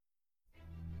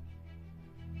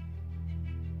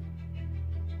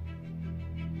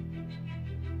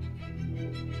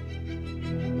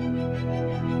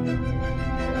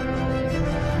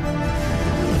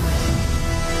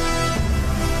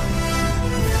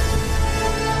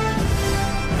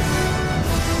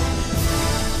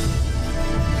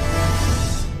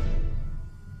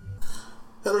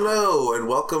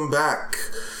welcome back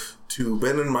to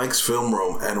Ben and Mike's Film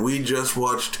Room, and we just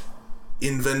watched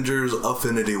Avengers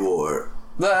Infinity War.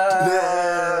 And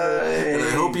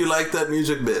I hope you like that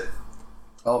music bit.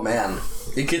 Oh man,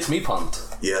 it gets me pumped.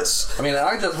 Yes. I mean,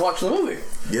 I just watched the movie,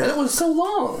 and it was so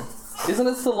long. Isn't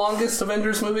it the longest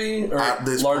Avengers movie? Or at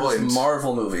this largest point,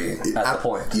 Marvel movie at the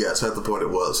point? Yes, at the point it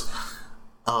was.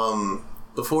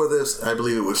 Before this, I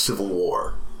believe it was Civil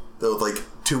War. That was like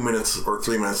 2 minutes or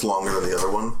 3 minutes longer than the other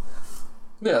one.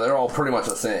 Yeah, they're all pretty much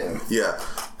the same. Yeah,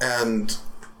 and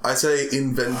I say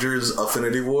Avengers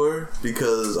Infinity War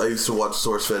because I used to watch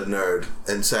SourceFed Nerd,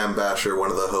 and Sam Basher, one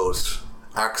of the hosts,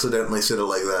 accidentally said it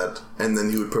like that, and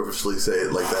then he would purposely say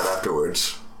it like that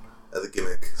afterwards as a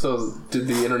gimmick. So, did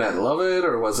the internet love it,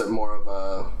 or was it more of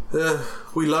a...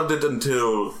 We loved it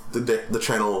until the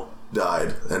channel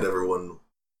died, and everyone...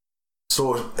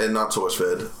 and not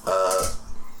SourceFed,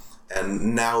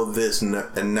 and now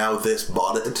this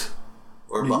bought it,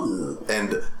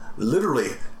 and literally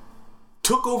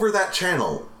took over that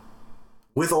channel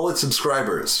with all its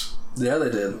subscribers. Yeah, they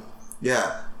did.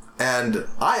 Yeah, and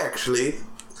I actually...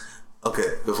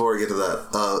 Okay, before I get to that,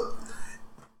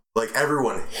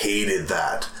 everyone hated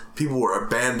that. People were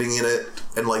abandoning it,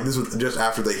 and, this was just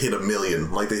after they hit 1 million.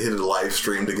 They hit a live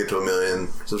stream to get to 1 million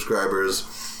subscribers,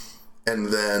 and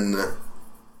then,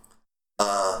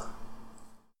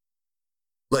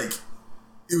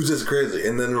 it was just crazy.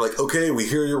 And then they're like, okay, we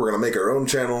hear you, we're gonna make our own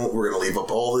channel, we're gonna leave up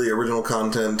all the original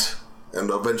content, and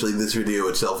eventually this video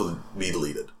itself will be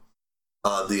deleted.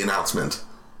 The announcement.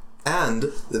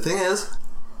 And the thing is,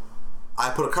 I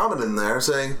put a comment in there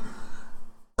saying,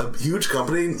 a huge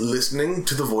company listening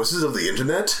to the voices of the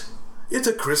internet? It's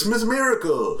a Christmas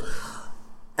miracle!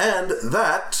 And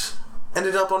that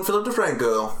ended up on Philip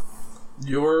DeFranco.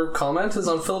 Your comment is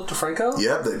on Philip DeFranco?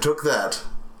 Yep, they took that.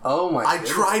 Oh my god. I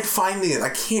tried finding it. I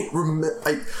can't remember.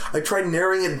 I tried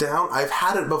narrowing it down. I've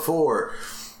had it before.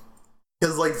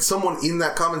 Because, someone in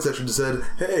that comment section just said,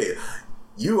 hey,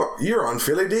 you're on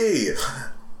Philly D.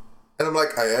 And I'm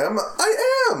like, I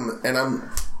am!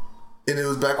 And it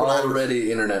was back when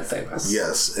already internet famous.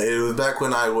 Yes, it was back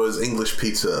when I was English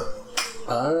Pizza.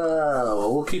 Oh,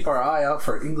 well, we'll keep our eye out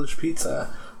for English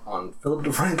Pizza on Philip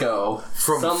DeFranco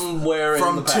somewhere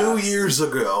in the past. From 2 years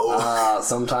ago.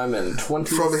 Sometime in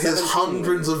 2017. From his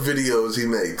hundreds of videos he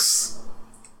makes.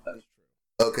 That's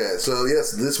true. Okay, so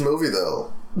yes, this movie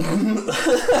though.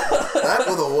 That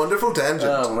was a wonderful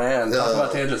tangent. Oh man, talk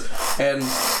about tangents. And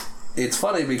it's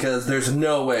funny because there's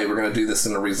no way we're going to do this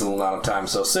in a reasonable amount of time.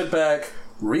 So sit back,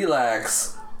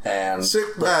 relax, and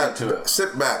sit back,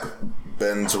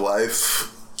 Ben's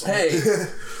wife. Hey,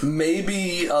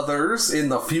 maybe others in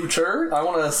the future. I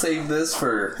want to save this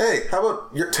for... Hey, how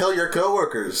about tell your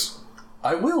coworkers?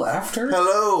 I will after.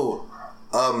 Hello,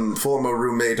 former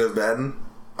roommate of Ben.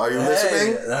 Are you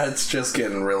listening? That's just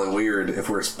getting really weird if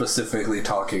we're specifically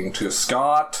talking to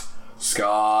Scott.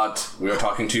 Scott, we are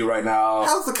talking to you right now.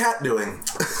 How's the cat doing?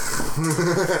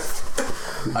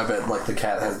 I bet, the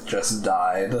cat has just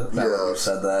died. You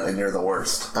said that, and you're the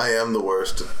worst. I am the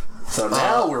worst. So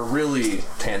now we're really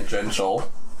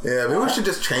tangential. Yeah, maybe we should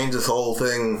just change this whole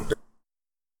thing.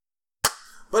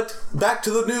 But back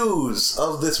to the news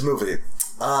of this movie.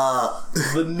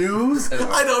 The news? Anyway.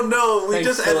 I don't know. We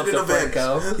Thanks, just edited a bit.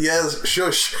 DeFranco. Yes,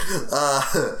 shush.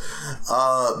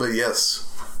 But yes.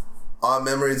 Our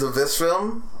memories of this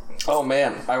film? Oh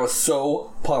man, I was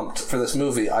so pumped for this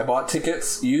movie. I bought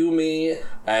tickets, you, me,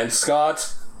 and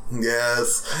Scott.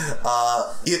 Yes.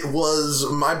 It was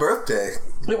my birthday.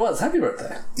 It was. Happy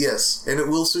birthday. Yes, and it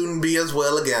will soon be as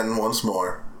well again once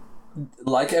more.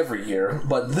 Like every year,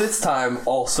 but this time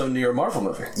also near a Marvel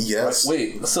movie. Yes.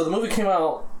 Right? Wait, so the movie came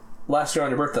out last year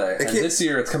on your birthday, and this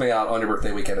year it's coming out on your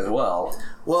birthday weekend as well.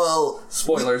 Well...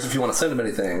 Spoilers, if you want to send them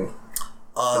anything.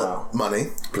 Money,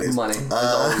 please. Money is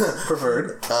always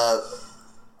preferred.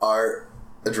 Our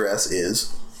address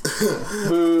is...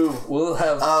 Boo. We'll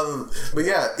have... But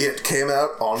yeah, it came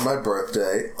out on my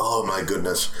birthday. Oh my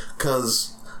goodness.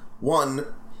 Because, one,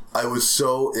 I was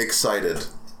so excited.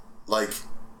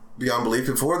 Beyond belief.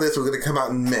 Before this was going to come out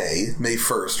in May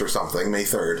 1st or something, May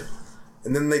 3rd.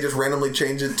 And then they just randomly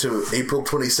changed it to April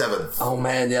 27th. Oh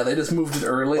man, yeah, they just moved it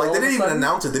early. They didn't even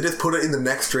announce it. They just put it in the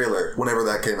next trailer whenever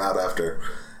that came out after.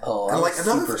 Oh, and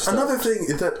another thing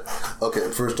is that...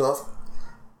 Okay, first off,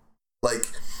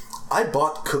 I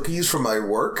bought cookies from my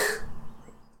work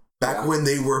back when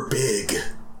they were big.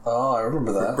 Oh, I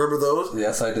remember that. Remember those?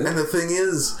 Yes, I do. And the thing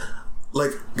is,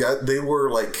 they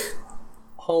were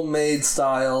homemade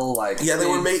style, they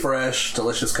were made fresh,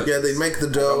 delicious cookies. Yeah, they make the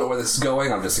dough. I don't know where this is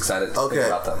going. I'm just excited to think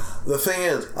about them. The thing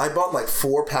is, I bought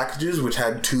 4 packages which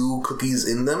had 2 cookies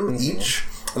in them each,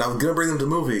 and I was gonna bring them to the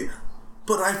movie,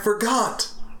 but I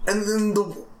forgot. And then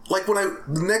the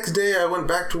next day I went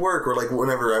back to work, or like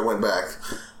whenever I went back,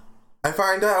 I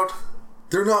find out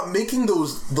they're not making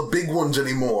the big ones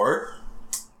anymore,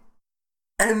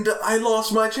 and I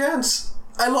lost my chance.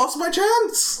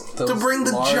 To bring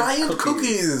the giant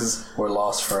cookies. Were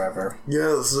lost forever.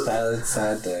 Yes.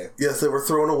 Sad day. Yes, they were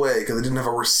thrown away because they didn't have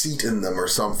a receipt in them or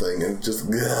something, and just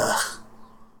ugh.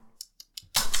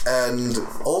 And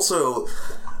also,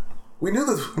 we knew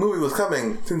this movie was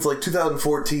coming since like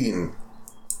 2014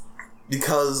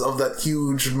 because of that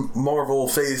huge Marvel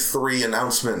Phase 3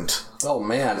 announcement. Oh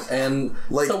man, and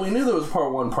so we knew there was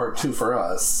part 1, part 2 for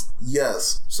us.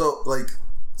 Yes.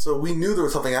 So we knew there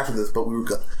was something after this, but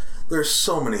there's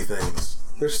so many things.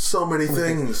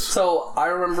 So I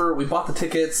remember we bought the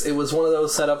tickets. It was one of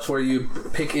those setups where you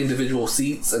pick individual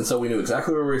seats, and so we knew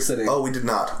exactly where we were sitting. Oh, we did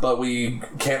not. But we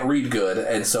can't read good,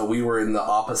 and so we were in the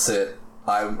opposite.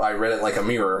 I read it like a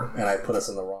mirror, and I put us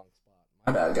in the wrong spot.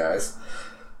 My bad, guys.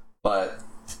 But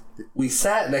we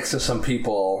sat next to some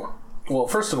people. Well,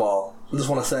 first of all, I just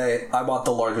want to say I bought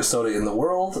the largest soda in the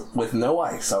world with no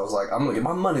ice. I was like, I'm going to get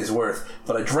my money's worth.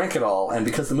 But I drank it all, and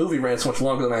because the movie ran so much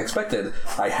longer than I expected,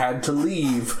 I had to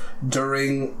leave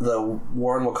during the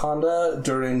War in Wakanda,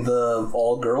 during the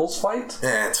all-girls fight.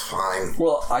 Yeah, it's fine.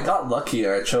 Well, I got lucky,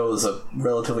 and I chose a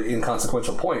relatively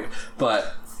inconsequential point,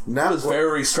 but it was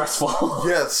very stressful.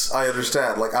 Yes, I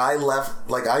understand.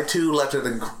 I too left it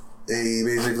a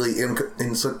basically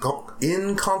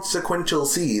inconsequential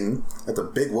scene. That's a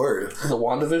big word. The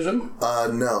WandaVision?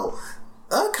 No.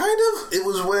 Kind of. It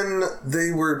was when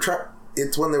they were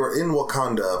it's when they were in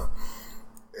Wakanda,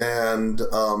 and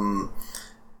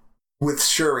with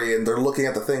Shuri, and they're looking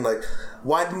at the thing like,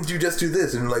 why didn't you just do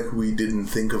this? And like, we didn't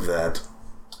think of that.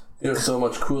 You're so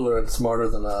much cooler and smarter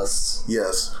than us.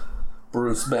 Yes.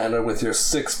 Bruce Banner with your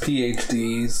 6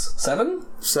 PhDs. 7?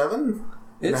 7?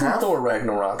 It's in Thor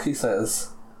Ragnarok, he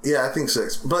says. Yeah, I think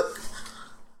 6. But,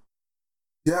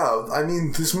 yeah, I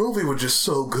mean, this movie was just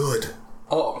so good.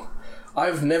 Oh,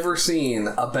 I've never seen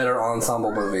a better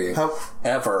ensemble movie.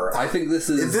 Ever. I think this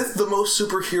is... Is this the most is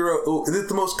this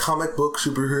the most comic book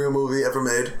superhero movie ever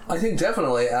made? I think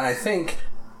definitely, and I think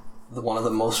one of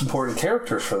the most important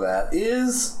characters for that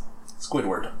is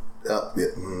Squidward. Yeah.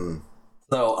 Mm.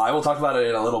 So I will talk about it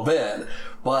in a little bit,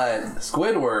 but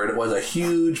Squidward was a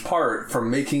huge part for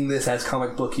making this as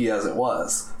comic booky as it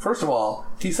was. First of all,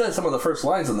 he said some of the first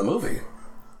lines in the movie.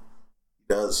 He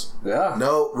does. Yeah.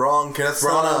 No, wrong. Kenneth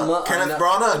Branagh. Kenneth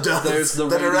Branagh does. There's the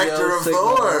director of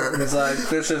Thor. He's like,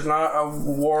 this is not a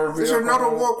war vehicle. This is not a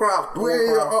Warcraft.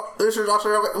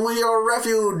 We are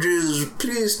refugees.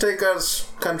 Please take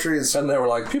us, countries. And they were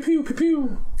like, pew pew pew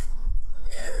pew.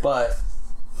 But...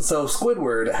 So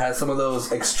Squidward has some of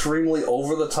those extremely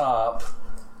over-the-top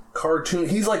cartoon...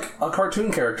 He's like a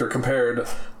cartoon character compared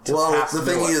to past the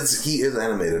thing is, he is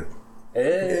animated.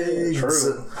 Hey,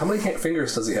 true. How many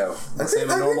fingers does he have? The same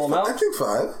normal amount? I think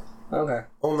 5. Okay.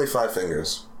 Only 5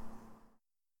 fingers.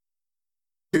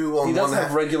 2 on he does one have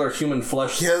hand. regular human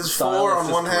flesh. He has 4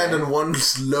 on one hand and 1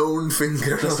 lone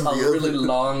finger just on a the other. really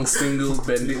long, single,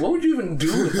 bendy... What would you even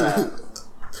do with that?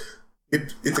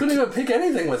 You couldn't even pick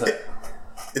anything with it.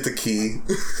 It's a key.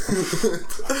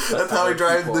 That's how he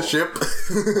drives the ship.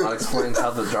 That explains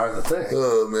how to drive the thing.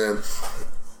 Oh, man.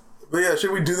 But yeah,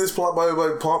 should we do this plot by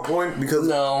plot point? Because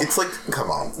no. It's like,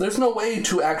 come on. There's no way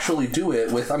to actually do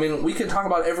it with... I mean, we can talk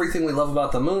about everything we love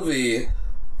about the movie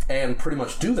and pretty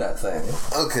much do that thing.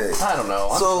 Okay. I don't know.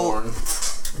 I'm torn.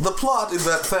 The plot is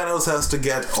that Thanos has to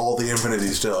get all the Infinity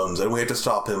Stones, and we have to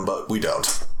stop him, but we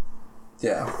don't.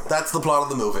 Yeah. That's the plot of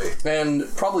the movie. And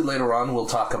probably later on we'll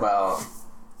talk about...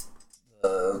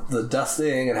 the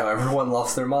dusting and how everyone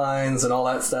lost their minds and all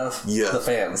that stuff. Yeah. The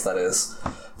fans, that is.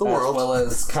 The world. As well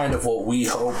as kind of what we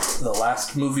hope the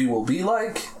last movie will be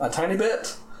like, a tiny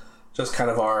bit. Just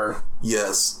kind of our...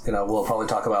 Yes. We'll probably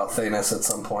talk about Thanos at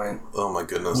some point. Oh my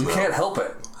goodness, We can't help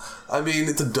it. I mean,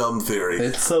 it's a dumb theory.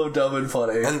 It's so dumb and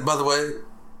funny. And by the way,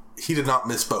 he did not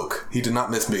misspoke. He did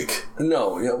not misspeak.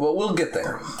 No, yeah, well, we'll get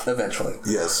there eventually.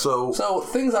 Yes, so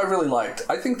things I really liked.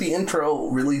 I think the intro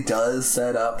really does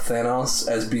set up Thanos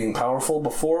as being powerful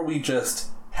before we just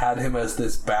had him as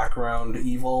this background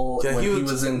evil. Yeah, when he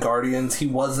was in Guardians, he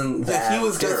wasn't that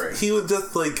scary. He was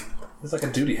just like... He was like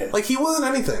a duty hit. Like, he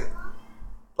wasn't anything.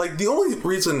 Like, the only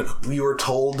reason we were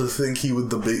told to think he was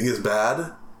the biggest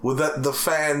bad was that the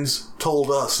fans told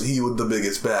us he was the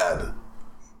biggest bad.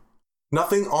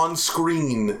 Nothing on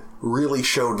screen really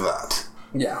showed that.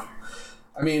 Yeah.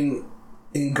 I mean,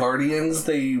 in Guardians,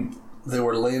 they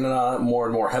were laying it on more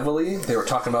and more heavily. They were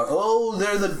talking about, oh,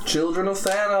 they're the children of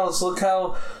Thanos. Look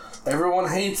how everyone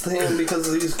hates him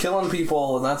because he's killing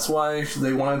people, and that's why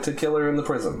they wanted to kill her in the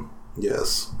prison.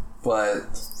 Yes. But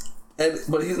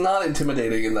he's not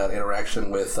intimidating in that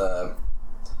interaction with I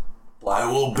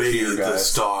will bathe the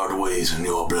starred ways in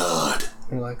your blood.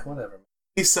 You're like, whatever.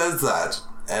 He says that,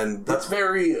 and that's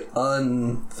very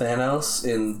un-Thanos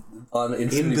in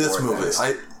this movie.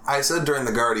 I said during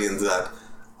the Guardians that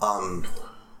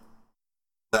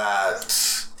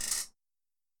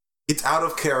it's out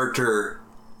of character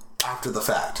after the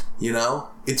fact, you know?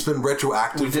 It's been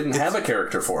retroactive. We didn't have a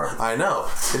character for him. I know.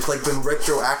 It's like been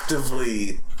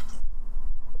retroactively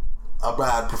a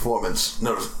bad performance.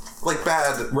 No, like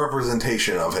bad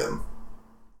representation of him.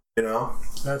 You know?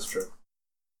 That's true.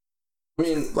 I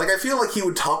mean, like, I feel like he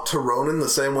would talk to Ronan the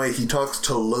same way he talks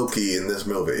to Loki in this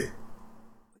movie.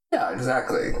 Yeah,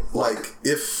 exactly. Like,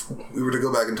 if we were to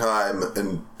go back in time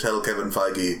and tell Kevin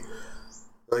Feige,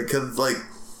 like, cause, like,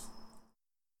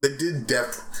 they did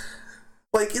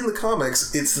like, in the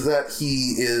comics, it's that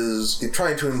he is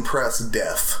trying to impress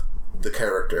Death, the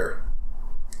character,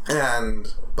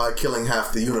 and by killing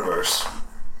half the universe.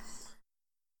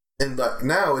 And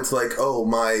now it's like, oh,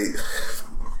 my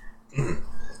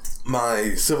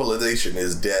civilization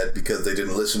is dead because they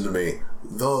didn't listen to me.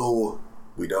 Though,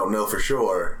 we don't know for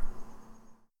sure.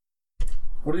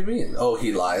 What do you mean? Oh,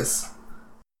 he lies?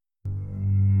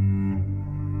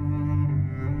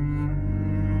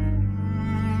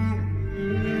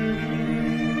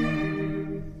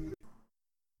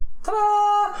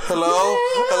 Ta-da! Hello? Yeah!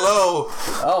 Hello?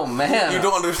 Oh, man. You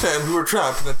don't understand. We were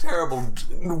trapped in a terrible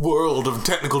world of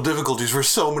technical difficulties for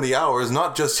so many hours,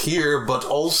 not just here, but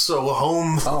also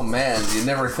home. Oh, man. You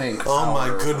never think. Oh, my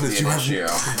goodness.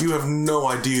 You have no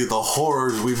idea the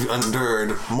horrors we've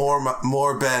endured.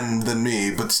 More Ben than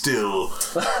me, but still.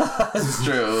 It's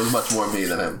true. It was much more me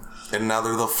than him. And now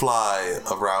they're the fly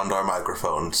around our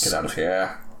microphones. Get out of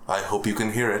here. I hope you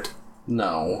can hear it.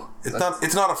 No.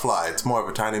 It's not a fly, it's more of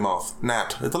a tiny moth.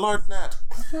 Gnat. It's a large gnat.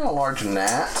 Not a large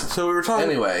gnat. So we were talking...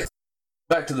 Anyway,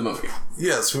 back to the movie.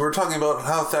 Yes, we were talking about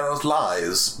how Thanos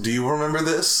lies. Do you remember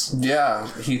this? Yeah,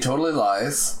 he totally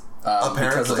lies.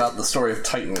 Apparently. Because about the story of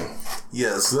Titan.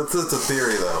 Yes, that's a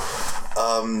theory, though.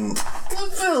 A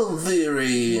film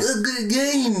theory. A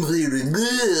game theory.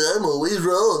 I'm always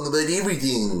wrong about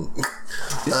everything.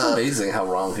 It's amazing how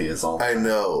wrong he is all the time. I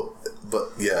know,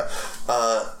 but yeah.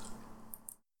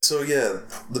 So yeah,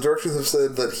 the directors have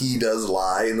said that he does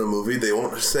lie in the movie. They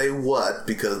won't say what,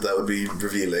 because that would be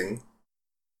revealing.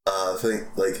 I think,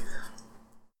 like,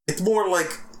 it's more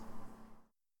like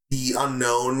the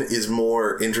unknown is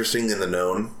more interesting than the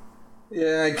known.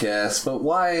 Yeah, I guess, but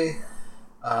why...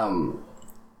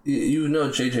 you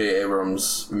know J.J.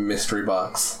 Abrams' mystery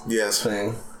box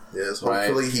thing? Yes, right?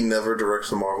 Hopefully he never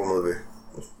directs a Marvel movie.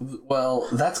 Well,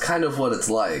 that's kind of what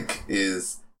it's like,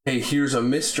 is... Hey, here's a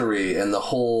mystery, and the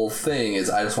whole thing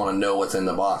is I just want to know what's in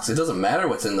the box. It doesn't matter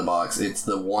what's in the box, it's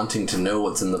the wanting to know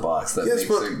what's in the box that makes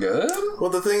it good.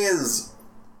 Well, the thing is,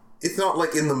 it's not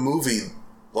like in the movie,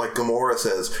 like Gamora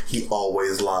says, he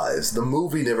always lies. The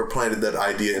movie never planted that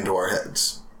idea into our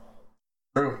heads.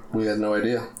 True, we had no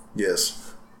idea.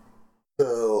 Yes.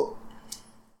 So,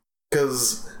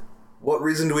 because... What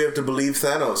reason do we have to believe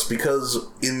Thanos? Because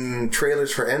in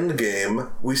trailers for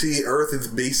Endgame, we see Earth is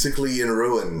basically in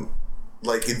ruin.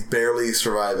 Like, it's barely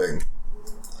surviving.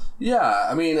 Yeah,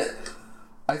 I mean,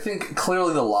 I think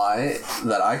clearly the lie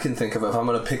that I can think of, if I'm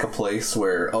going to pick a place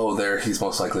where, he's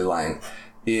most likely lying,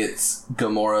 it's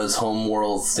Gamora's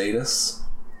homeworld status.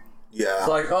 Yeah. It's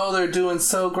like, they're doing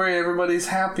so great, everybody's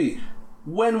happy.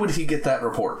 When would he get that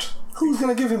report? Who's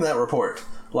going to give him that report?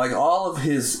 Like, all of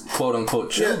his quote-unquote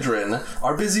children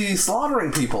are busy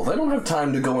slaughtering people. They don't have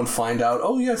time to go and find out,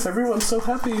 oh yes, everyone's so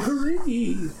happy, hooray!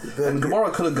 And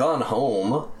Gamora could have gone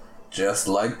home, just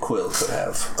like Quill could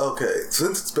have. Okay,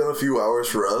 since it's been a few hours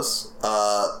for us,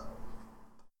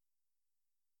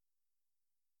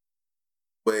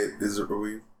 wait, are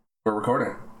we... We're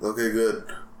recording. Okay, good.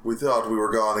 We thought we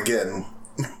were gone again.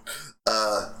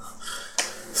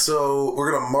 So,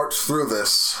 we're gonna march through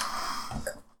this...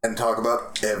 and talk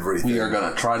about everything. We are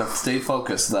going to try to stay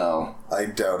focused, though. I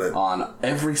doubt it. On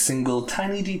every single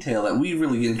tiny detail that we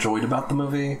really enjoyed about the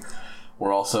movie.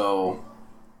 We're also...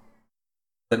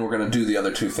 Then we're going to do the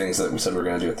other two things that we said we were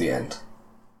going to do at the end.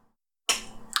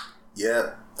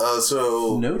 Yeah.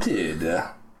 So... Noted.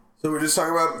 So we're just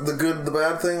talking about the good, the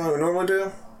bad thing that we normally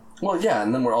do? Well, yeah,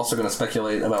 and then we're also going to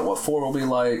speculate about what 4 will be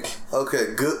like.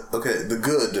 Okay, good. Okay, the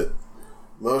good.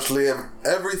 Mostly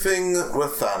everything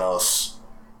with Thanos.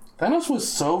 Thanos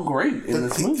was so great in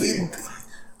this movie.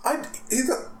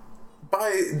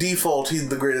 By default, he's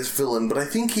the greatest villain, but I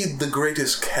think he's the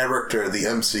greatest character the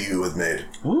MCU has made.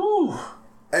 Ooh, Whew.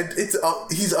 And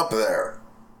he's up there.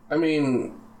 I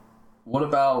mean, what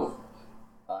about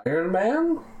Iron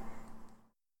Man?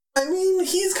 I mean,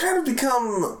 he's kind of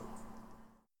become...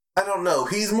 I don't know.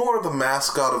 He's more the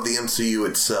mascot of the MCU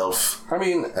itself. I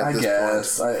mean, I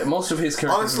guess. Most of his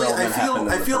character development happened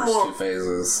in the first two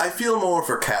phases. I feel more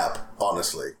for Cap,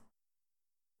 honestly.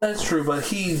 That's true, but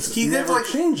he never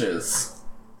changes.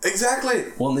 Exactly.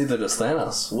 Well, neither does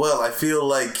Thanos. Well, I feel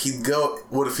like he'd go...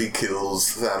 What if he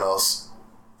kills Thanos?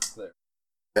 There.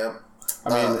 Yep. I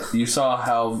mean, you saw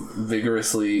how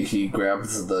vigorously he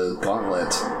grabs the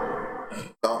gauntlet.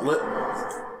 Gauntlet?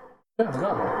 Yeah, the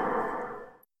gauntlet.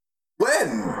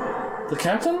 When? The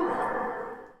captain?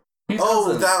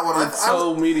 That one. It's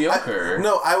so mediocre.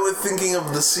 I was thinking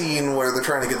of the scene where they're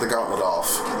trying to get the gauntlet off.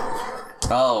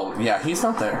 Oh, yeah, he's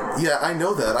not there. Yeah, I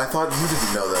know that. I thought you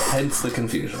didn't know that. Hence the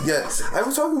confusion. Yes. I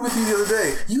was talking with you the other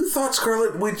day. You thought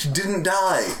Scarlet Witch didn't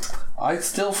die. I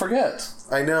still forget.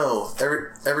 I know.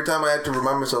 Every time I have to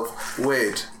remind myself,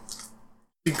 wait.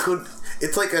 She could...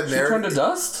 It's like a narrative... She turned to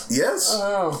dust? Yes.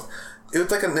 Oh.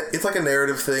 It's like a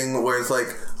narrative thing where it's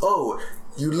like, oh,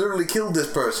 you literally killed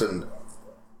this person.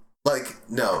 Like,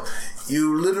 no.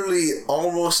 You literally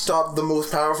almost stopped the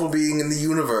most powerful being in the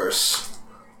universe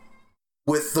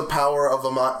with the power of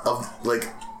the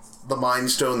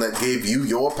Mind Stone that gave you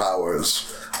your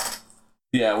powers.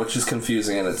 Yeah, which is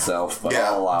confusing in itself, but yeah,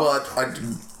 I'll allow it.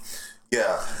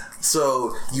 Yeah.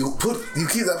 So you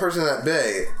keep that person at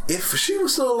bay. If she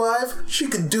was still alive, she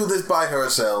could do this by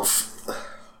herself.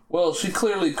 Well, she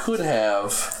clearly could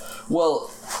have. Well,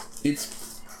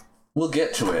 we'll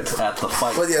get to it at the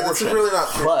fight. But yeah, this is really not.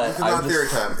 But it's not theory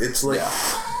time. It's like,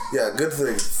 yeah, good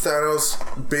thing. Thanos,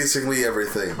 basically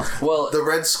everything. Well, the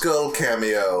Red Skull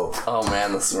cameo. Oh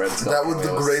man, this Red Skull. That was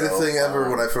the greatest thing ever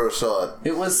when I first saw it.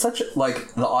 It was such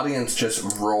the audience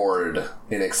just roared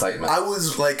in excitement. I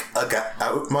was like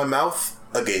my mouth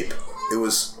agape. It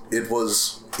was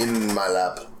in my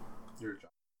lap.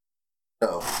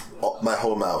 No, my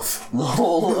whole mouth. The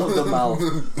whole of the mouth.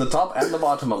 The top and the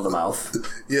bottom of the mouth.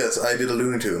 Yes, I did a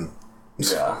Looney Tune.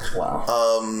 Yeah, wow.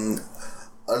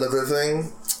 Another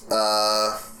thing,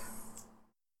 the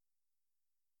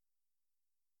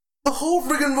whole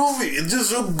friggin' movie, it's just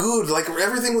so good. Like,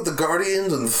 everything with the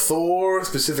Guardians and Thor,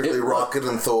 specifically Rocket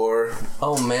and Thor.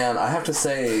 Oh man, I have to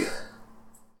say,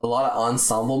 a lot of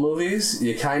ensemble movies,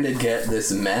 you kind of get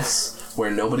this mess where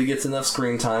nobody gets enough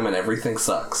screen time and everything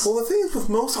sucks. Well, the thing is with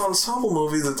most ensemble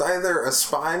movies, it's either a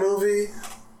spy movie,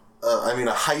 a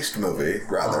heist movie,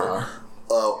 rather,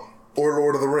 or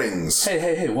Lord of the Rings.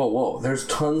 Hey, whoa. There's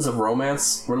tons of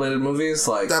romance-related movies,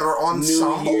 like... That are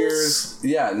ensembles?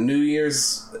 New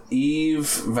Year's Eve,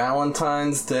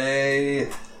 Valentine's Day...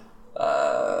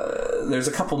 there's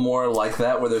a couple more like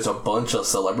that where there's a bunch of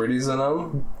celebrities in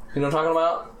them. You know what I'm talking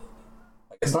about?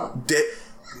 It's not...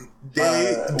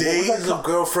 Days of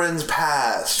Girlfriends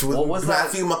Past with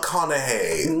Matthew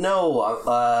McConaughey. No,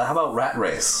 how about Rat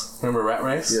Race? Remember Rat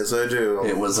Race? Yes, I do.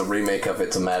 It was a remake of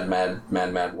It's a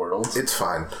Mad World. It's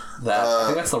fine. I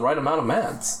think that's the right amount of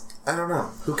mads. I don't know.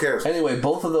 Who cares? Anyway,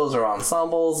 both of those are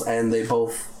ensembles, and they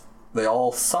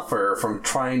all suffer from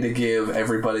trying to give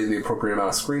everybody the appropriate amount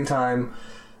of screen time.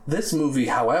 This movie,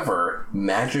 however,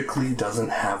 magically doesn't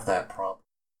have that problem.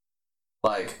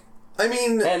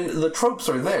 And the tropes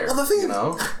are there. Well, the thing, you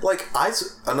know?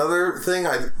 Another thing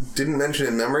I didn't mention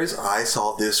in memories, I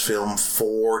saw this film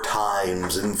 4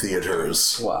 times in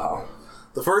theaters. Wow.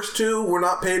 The first 2 were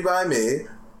not paid by me.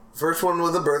 The first one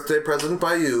was a birthday present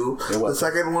by you. The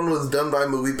second one was done by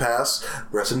MoviePass.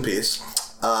 Rest in peace.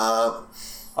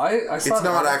 I saw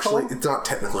it's not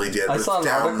technically dead. I saw an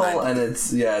article, and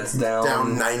it's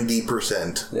down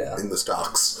 90% in the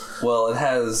stocks. Well,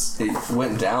 it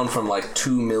went down from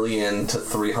 2 million to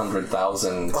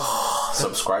 300,000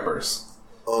 subscribers.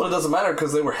 But it doesn't matter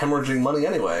because they were hemorrhaging money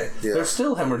anyway. Yeah. They're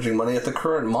still hemorrhaging money at the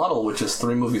current model, which is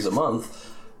 3 movies a month.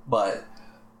 But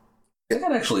they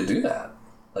can actually do that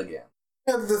again.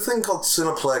 Yeah, the thing called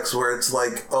Cineplex where it's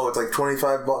like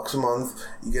 $25 a month,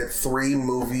 you get 3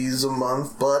 movies a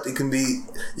month, but you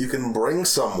can bring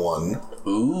someone.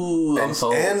 Ooh, I'm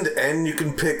sold. And you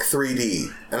can pick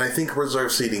 3D. And I think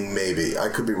reserve seating, maybe. I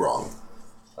could be wrong.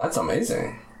 That's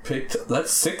amazing.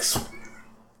 That's 6.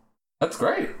 That's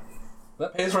great.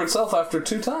 That pays for itself after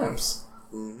 2 times.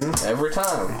 Mm-hmm. Every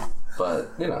time.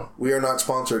 But, we are not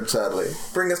sponsored, sadly.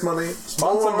 Bring us money.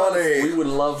 Sponsor money. We would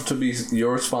love to be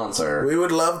your sponsor. We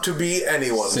would love to be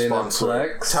anyone's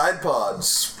sponsor. Tide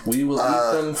Pods. We will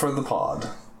eat them for the pod.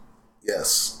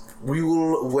 Yes. We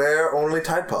will wear only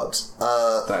Tide Pods.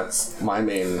 That's my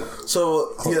main...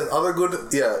 So, other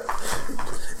good... Yeah.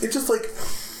 It's just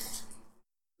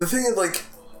the thing is,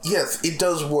 yes, it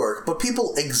does work, but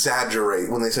people exaggerate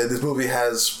when they say this movie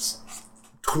has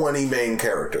 20 main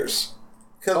characters.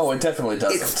 Oh, it definitely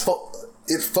doesn't.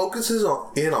 It focuses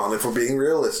on, if we're being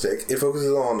realistic, it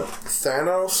focuses on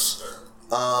Thanos,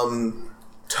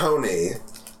 Tony,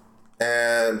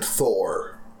 and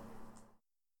Thor.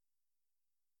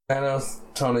 Thanos,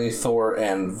 Tony, Thor,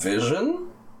 and Vision?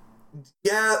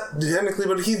 Yeah, technically,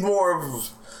 but he's more of...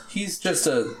 He's just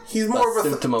a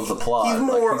symptom of the plot. He's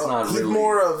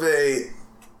more of a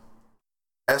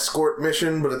escort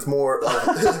mission, but it's more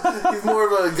he's more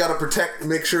of a gotta protect,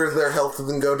 make sure their health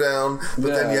doesn't go down,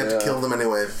 but then you have to kill them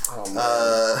anyway.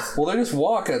 Oh, well, they just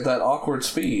walk at that awkward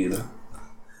speed.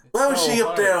 Why was she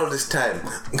up there all this time?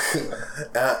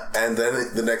 And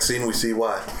then the next scene we see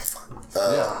why.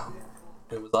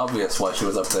 It was obvious why she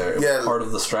was up there. It was part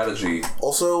of the strategy.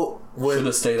 Also, should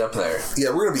have stayed up there.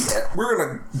 Yeah, we're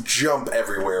gonna jump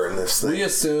everywhere in this thing. We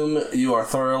assume you are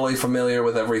thoroughly familiar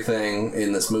with everything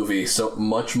in this movie, so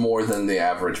much more than the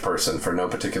average person for no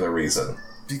particular reason.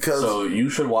 So you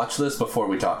should watch this before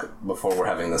we're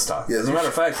having this talk. Yeah, as a matter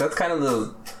of fact, that's kind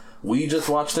of we just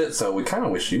watched it, so we kind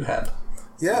of wish you had.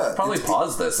 Yeah, probably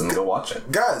pause this and go watch it,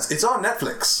 guys. It's on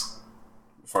Netflix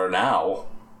for now.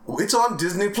 It's on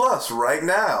Disney Plus right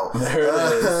now. There it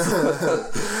is.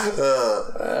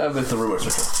 But the rumors are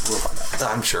true. We'll find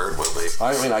out. I'm sure it will be.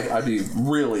 I mean, I'd be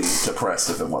really depressed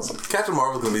if it wasn't. Captain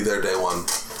Marvel's gonna be there day one.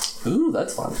 Ooh,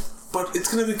 that's fun. But it's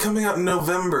gonna be coming out in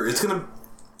November.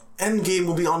 Endgame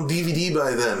will be on DVD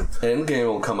by then. Endgame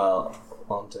will come out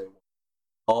on day one.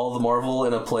 All the Marvel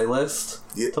in a playlist?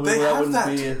 Yeah, tell me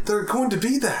They're going to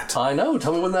be that. I know.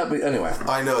 Tell me when that be. Anyway.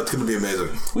 I know. It's going to be amazing.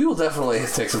 We will definitely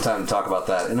take some time to talk about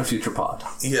that in a future pod.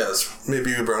 Yes.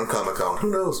 Maybe around Comic-Con.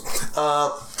 Who knows?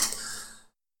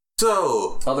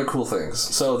 So... Other cool things.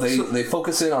 So they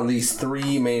focus in on these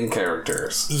three main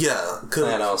characters. Yeah.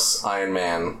 Thanos, Iron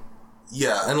Man.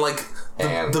 Yeah, and like...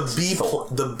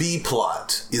 The B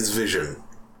plot is Vision.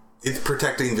 It's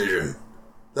protecting Vision.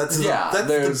 That's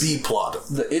the B plot.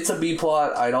 It's a B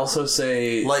plot. I'd also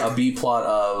say a B plot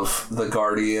of the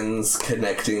Guardians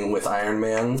connecting with Iron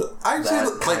Man. I'd say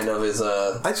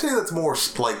I'd say that's more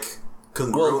like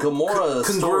congruent. Well,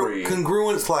 Gamora's story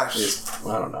congruent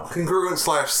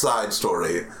 / side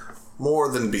story more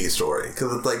than B story,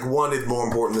 because it's like one is more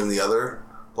important than the other.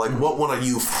 Like, what one are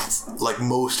you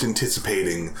most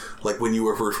anticipating? Like when you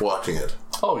were first watching it?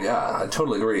 Oh yeah, I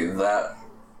totally agree. That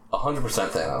 100%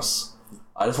 Thanos.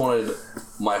 I just want to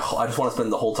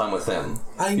spend the whole time with him.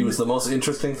 He was the most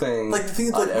interesting thing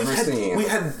I'd ever seen. We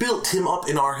had built him up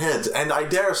in our heads, and I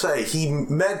dare say he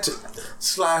met /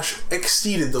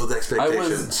 exceeded those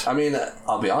expectations.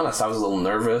 I'll be honest, I was a little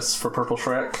nervous for Purple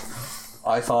Shrek.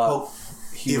 I thought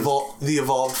the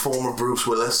evolved form of Bruce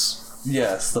Willis.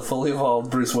 Yes, the fully evolved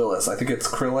Bruce Willis. I think it's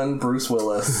Krillin, Bruce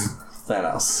Willis,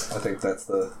 Thanos. I think that's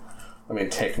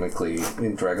technically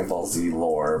in Dragon Ball Z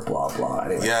lore, blah blah.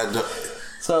 Anyway. Yeah.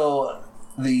 So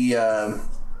the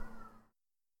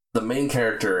main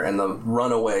character and the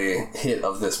runaway hit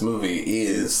of this movie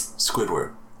is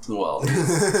Squidward. Well,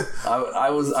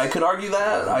 I could argue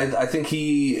that. I think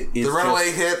he is the runaway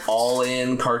hit, all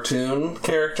in cartoon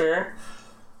character.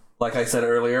 Like I said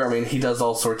earlier, he does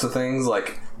all sorts of things,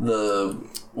 like the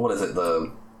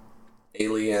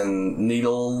alien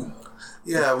needle.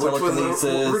 Yeah, which originally was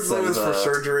for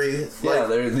surgery. Yeah,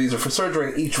 these are for surgery,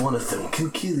 and each one of them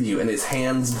can kill you. And his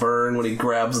hands burn when he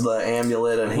grabs the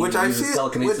amulet, and he uses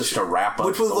telekinesis to wrap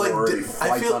up Thor. He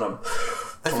fights on a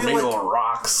tornado of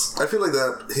rocks. I feel like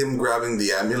that, him grabbing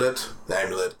the amulet, the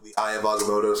Eye of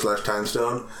Agamotto / Time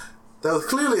Stone, that was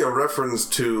clearly a reference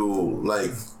to,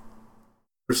 like,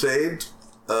 Crusade,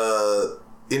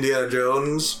 Indiana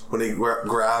Jones, when he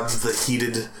grabs the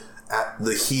heated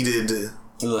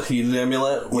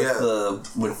amulet with the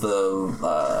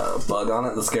bug on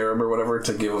it, the scarab or whatever,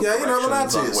 to give them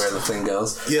directions on where the thing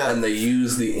goes. Yeah, and they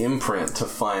use the imprint to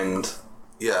find.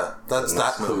 Yeah, that's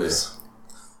that movie.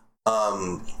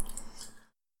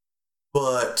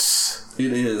 But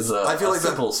it is I feel like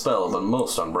simple spell, but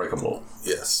most unbreakable.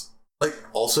 Yes. Like,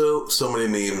 also, so many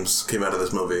memes came out of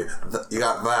this movie. You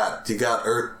got that. You got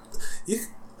Earth.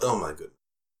 Oh my goodness.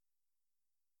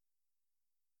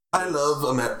 I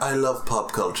love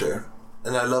pop culture,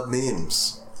 and I love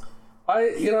memes.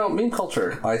 Meme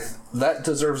culture. That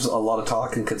deserves a lot of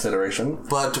talk and consideration.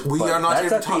 But we are not here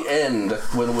to talk. That's at the end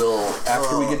when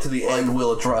after we get to the end,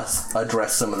 we'll address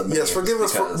some of the memes. Yes, forgive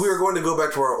us. We are going to go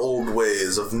back to our old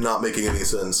ways of not making any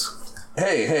sense.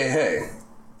 Hey.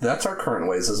 That's our current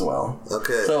ways as well.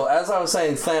 Okay. So, as I was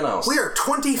saying, Thanos. We are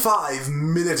 25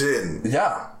 minutes in.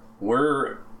 Yeah.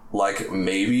 We're like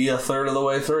maybe a third of the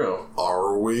way through.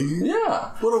 Are we?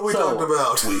 Yeah. What have we talked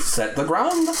about? We set the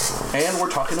ground, and we're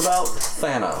talking about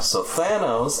Thanos. So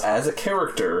Thanos, as a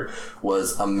character,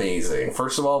 was amazing.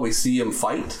 First of all, we see him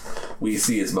fight. We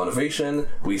see his motivation.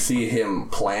 We see him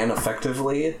plan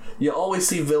effectively. You always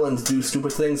see villains do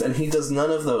stupid things, and he does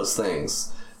none of those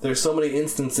things. There's so many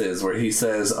instances where he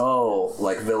says, oh,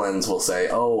 like villains will say,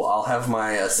 oh, I'll have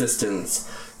my assistants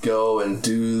go and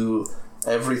do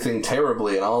everything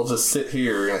terribly, and I'll just sit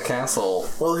here in a castle.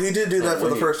 Well, he did do that for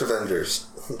the first Avengers.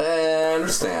 I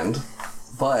understand.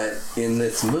 But in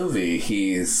this movie,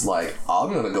 he's like,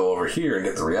 I'm gonna go over here and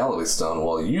get the Reality Stone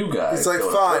while you guys He's like,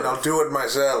 fine, I'll do it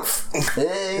myself.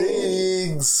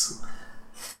 Thanks.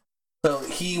 So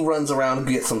he runs around and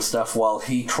gets some stuff while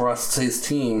he trusts his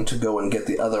team to go and get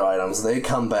the other items. They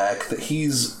come back, that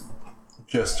he's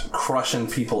just crushing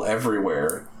people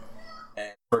everywhere.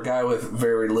 For a guy with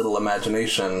very little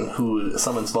imagination who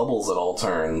summons bubbles at all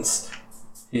turns,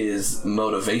 his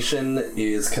motivation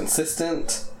is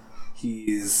consistent.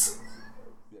 He's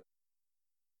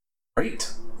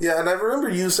great. Yeah, and I remember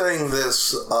you saying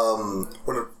this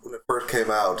when it first came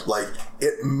out. Like,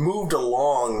 it moved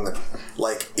along,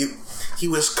 like, he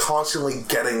was constantly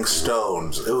getting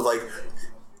stones. It was like,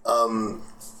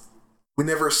 we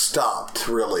never stopped,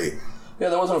 really. Yeah,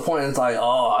 there wasn't a point in like,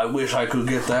 oh, I wish I could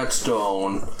get that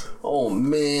stone. Oh,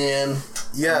 man.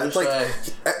 Yeah, it's like,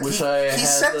 he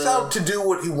sets out to do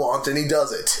what he wants, and he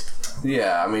does it.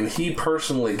 Yeah, I mean, he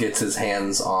personally gets his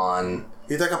hands on...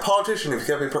 He's like a politician if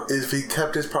he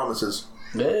kept his promises.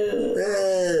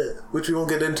 Which we won't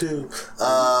get into.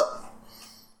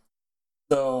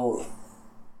 So,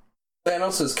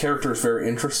 Thanos' character is very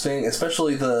interesting,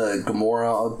 especially the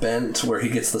Gamora event where he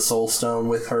gets the Soul Stone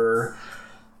with her.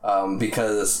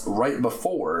 Because right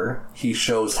before, he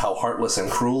shows how heartless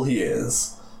and cruel he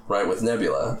is, right, with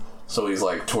Nebula. So he's,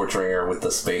 like, torturing her with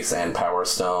the Space and Power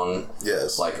Stone.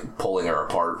 Yes. Like, pulling her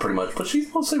apart, pretty much. But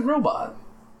she's mostly robot.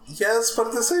 Yes, but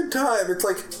at the same time, it's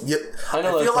like... Yeah, I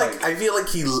feel like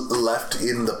he left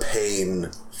in the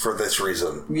pain for this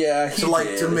reason. Yeah, he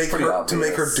did. To make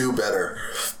her do better.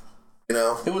 You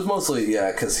know? It was mostly,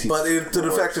 because he... But it's an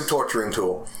effective torturing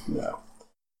tool. Yeah.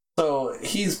 So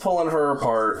he's pulling her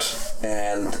apart,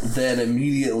 and then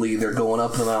immediately they're going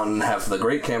up the mountain and have the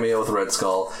great cameo with Red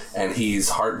Skull, and he's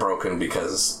heartbroken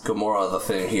because Gamora, the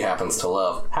thing he happens to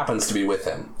love, happens to be with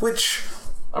him. Which...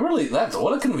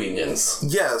 what a convenience.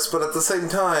 Yes, but at the same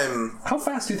time... How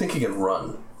fast do you think he can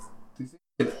run? Do you think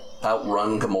he can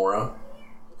outrun Gamora?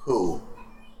 Who?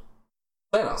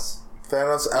 Thanos.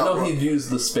 I know he'd use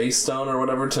the Space Stone or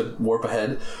whatever to warp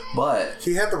ahead, but...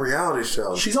 He had the Reality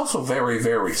Stone. She's also very,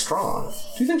 very strong.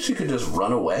 Do you think she could just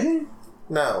run away?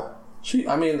 No. She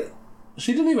didn't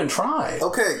even try.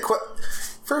 Okay,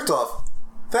 first off,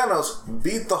 Thanos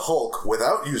beat the Hulk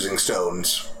without using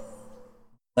stones.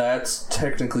 That's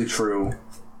technically true.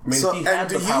 I mean, so, he had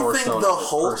do the Power you think Stone the of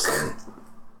Hulk person.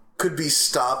 Could be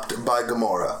stopped by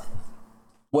Gamora?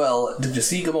 Well, did you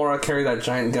see Gamora carry that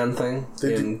giant gun thing?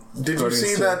 Did you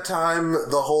see that time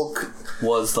the Hulk...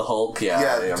 Was the Hulk?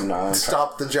 Yeah.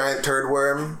 Stop the giant turd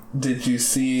worm? Did you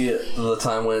see the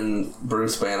time when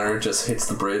Bruce Banner just hits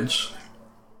the bridge?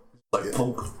 Like,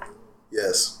 Hulk?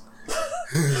 Yes.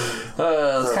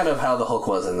 That's kind of how the Hulk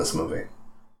was in this movie.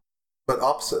 But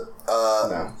opposite.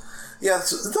 No. Yeah,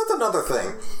 that's another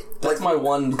thing. That's my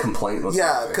one complaint with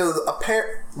because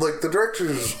the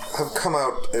directors have come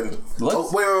out and...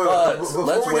 Let's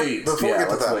wait. Before we get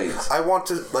to that, I want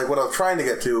to... Like, what I was trying to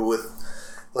get to with...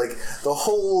 Like, the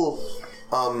whole...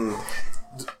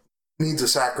 needs a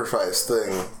sacrifice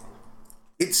thing.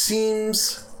 It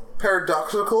seems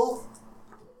paradoxical.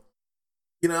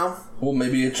 You know? Well,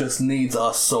 maybe it just needs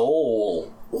a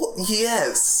soul. Well,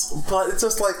 yes. But it's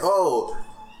just like,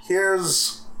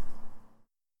 here's...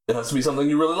 It has to be something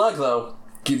you really like, though.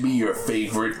 Give me your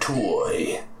favorite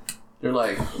toy. You're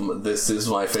like, this is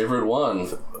my favorite one.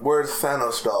 Where's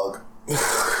Thanos dog?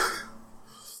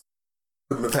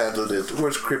 Couldn't have handled it.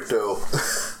 Where's Crypto?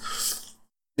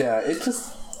 Yeah, it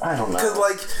just... I don't know. Because,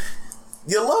 like,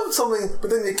 you love something, but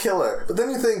then you kill her. But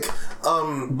then you think,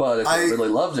 But if you really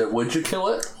loved it, would you kill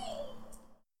it?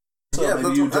 So yeah,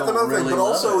 maybe that's another thing. But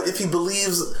also, it. if he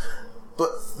believes...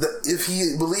 if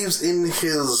he believes in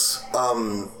his,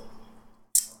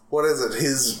 what is it?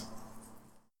 His...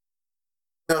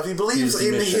 Now, if he believes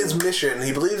in his mission,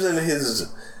 he believes in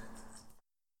his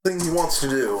thing he wants to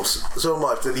do so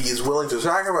much that he is willing to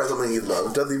sacrifice something he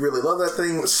loves. Does he really love that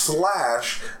thing?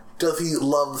 / does he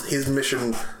love his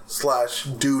mission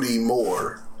 / duty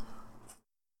more?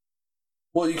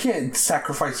 Well, you can't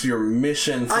sacrifice your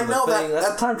mission for the thing.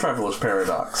 That's a time traveler's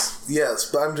paradox. Yes,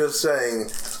 but I'm just saying,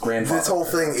 this whole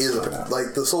thing is,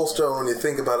 like, the Soul Stone, when you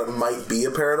think about it, might be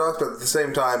a paradox, but at the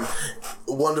same time,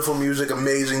 wonderful music,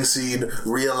 amazing scene,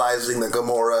 realizing that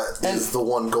Gamora is the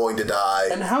one going to die.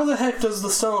 And how the heck does the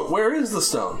stone... Where is the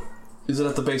stone? Is it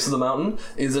at the base of the mountain?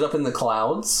 Is it up in the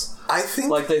clouds? I think...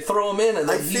 Like, they throw him in, and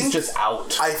then he's just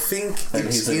out. I think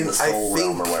it's in the soul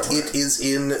realm or whatever. It is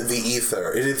in the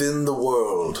ether. It is in the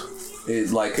world.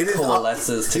 It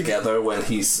coalesces together when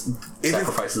he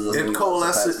sacrifices it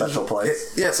coalesces, special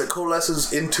place. It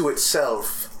coalesces into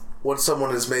itself when someone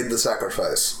has made the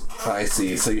sacrifice. I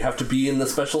see. So you have to be in the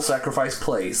special sacrifice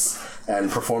place and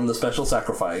perform the special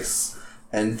sacrifice,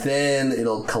 and then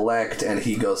it'll collect, and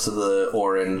he goes to the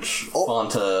orange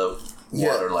Fanta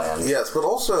Waterland. Yes, but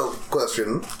also,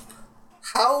 question,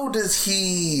 how does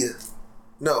he...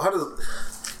 No, how does...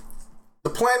 The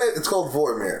planet, it's called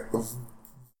Vormir.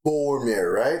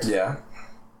 Vormir, right? Yeah.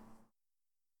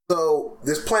 So,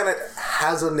 this planet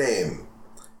has a name.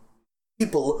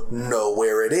 People know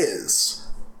where it is.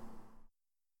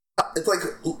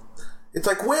 It's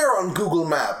like where on Google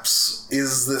Maps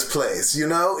is this place, you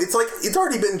know? It's like, it's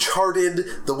already been charted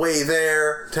the way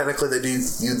there. Technically, they do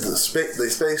use the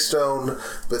Space Stone,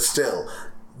 but still.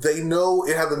 They know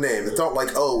it has a name. It's not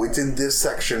like, oh, it's in this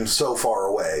section so far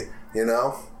away, you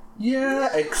know? Yeah,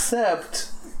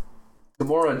 except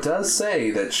Gamora does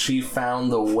say that she found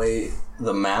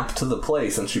the map to the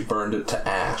place and she burned it to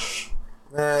ash.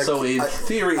 So in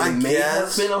theory, it may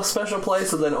have been a special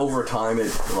place, and then over time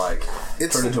it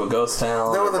turned into a ghost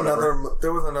town. There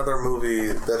was another movie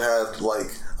that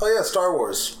had Star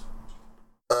Wars.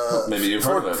 Maybe you've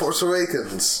heard of it. Force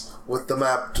Awakens with the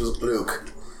map to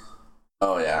Luke.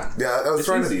 Oh yeah, yeah. I was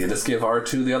trying easy. You just give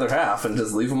R2 the other half and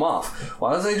just leave him off.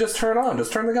 Why doesn't he just turn on?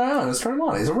 Just turn the guy on. Just turn him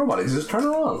on. He's a robot. He just turn it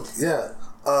on. Yeah.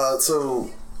 That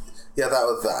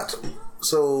was that.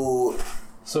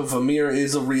 So Vormir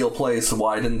is a real place.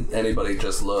 Why didn't anybody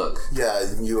just look? Yeah,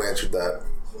 you answered that.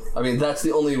 I mean, that's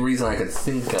the only reason I could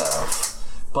think of.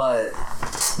 But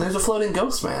there's a floating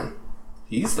ghost man.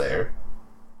 He's there.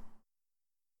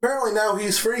 Apparently now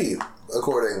he's free,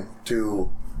 according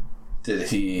to...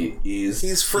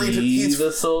 He's free to... He's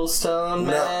the Soul Stone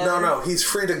man? No. He's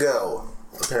free to go,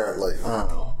 apparently.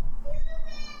 Oh.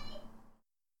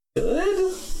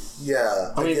 Good?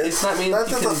 Yeah. I mean, does that mean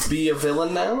he can be a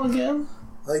villain now again?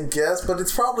 I guess, but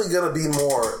it's probably going to be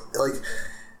more,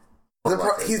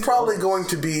 he's probably going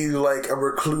to be, like, a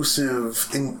reclusive,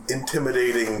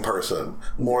 intimidating person,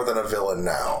 more than a villain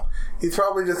now. He's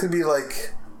probably just going to be,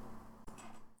 like...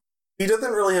 He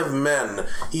doesn't really have men.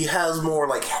 He has more,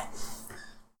 like...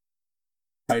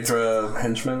 Hydra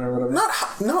henchmen or whatever?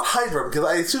 Not Hydra, because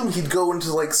I assume he'd go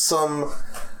into, like, some...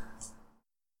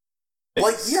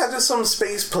 Base. Just some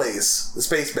space place. The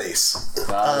space base.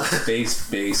 Space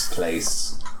base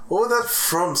place. What was that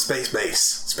from? Space base.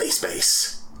 Space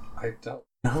base. I don't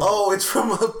know. Oh, it's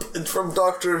from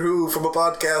Doctor Who, from a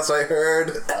podcast I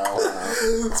heard.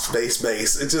 Oh, wow. Space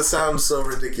base. It just sounds so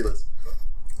ridiculous.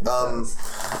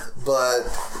 But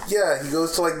yeah, he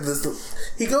goes to this.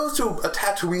 He goes to a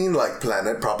Tatooine-like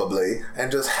planet probably, and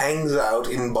just hangs out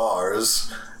in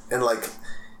bars and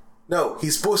No,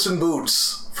 he's Puss in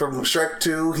Boots. From Shrek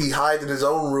 2, he hides in his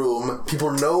own room.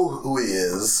 People know who he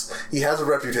is. He has a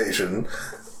reputation.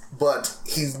 But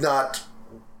he's not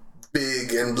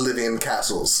big and living in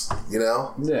castles, you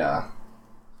know? Yeah.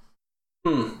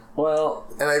 Well...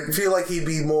 And I feel like he'd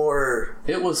be more...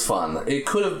 It was fun. It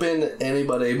could have been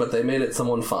anybody, but they made it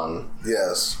someone fun.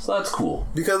 Yes. So that's cool.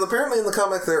 Because apparently in the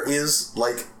comic there is,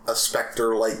 a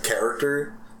Spectre-like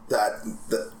character that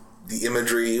the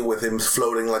imagery with him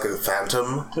floating like a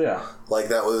phantom. Yeah.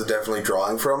 That was definitely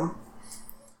drawing from.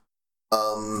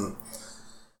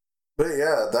 But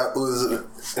yeah, that was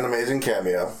an amazing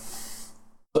cameo.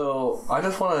 So, I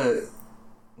just want to,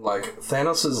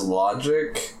 Thanos'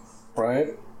 logic, right?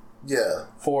 Yeah.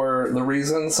 For the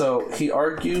reason, so he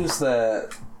argues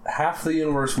that half the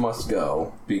universe must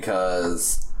go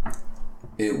because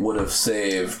it would have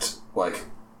saved,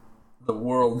 the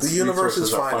world's the universe resources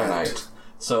is are finite.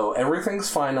 So everything's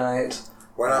finite.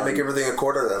 Why not make everything a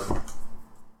quarter then?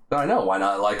 I know, why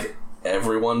not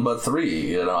everyone but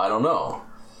 3? I don't know.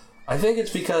 I think it's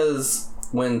because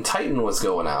when Titan was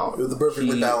going out... It was the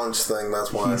perfectly balanced thing,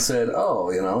 that's why. He said, it's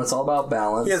all about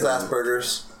balance. He has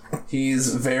Asperger's.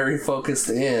 He's very focused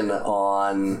in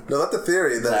on... No, that's the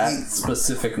theory. That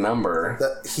specific number.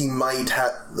 That he might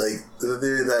have... the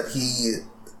theory that he...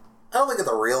 I don't think it's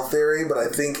a real theory, but I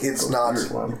think it's not...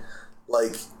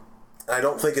 I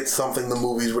don't think it's something the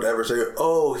movies would ever say,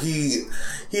 oh, he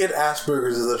had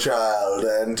Asperger's as a child,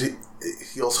 and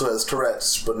he also has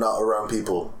Tourette's, but not around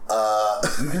people.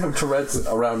 You can have Tourette's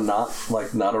around not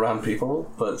around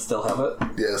people, but still have it.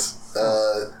 Yes.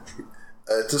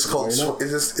 It's just called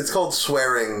it's called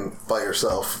swearing by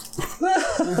yourself.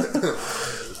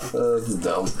 It's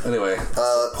dumb. Anyway,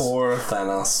 poor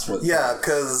Thanos.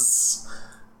 Because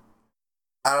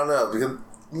I don't know, because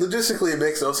logistically it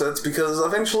makes no sense, because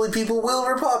eventually people will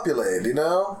repopulate, you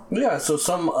know? Yeah, so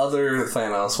some other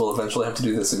Thanos will eventually have to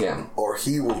do this again. Or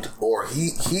he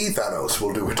Thanos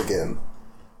will do it again.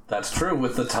 That's true.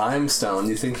 With the Time Stone,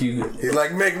 you think he'd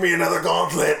make me another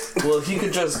gauntlet. Well, he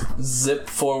could just zip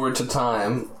forward to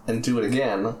time and do it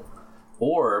again.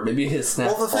 Or maybe his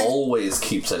snap always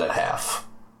keeps it at half.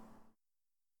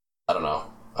 I don't know.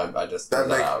 I just threw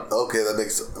that out. Okay, that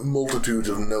makes multitudes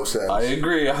of no sense. I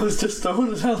agree. I was just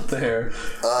throwing it out there.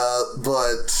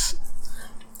 But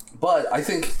I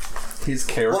think his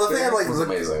character was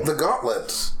amazing. The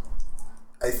gauntlet,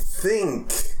 I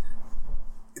think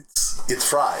it's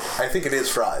fried. I think it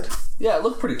is fried. Yeah, it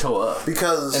looked pretty toe up. And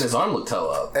his arm looked toe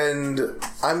up. And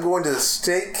I'm going to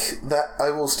stake that. I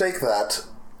will stake that.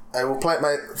 I will plant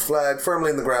my flag firmly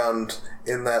in the ground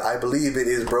in that I believe it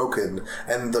is broken,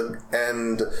 and the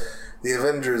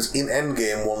Avengers in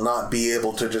Endgame will not be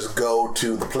able to just go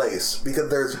to the place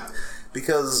because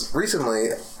recently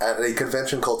at a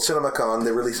convention called CinemaCon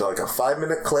they released like a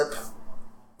 5-minute clip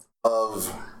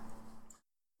of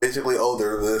basically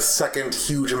there's the second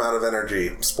huge amount of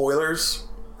energy. Spoilers,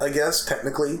 I guess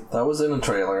technically. That was in a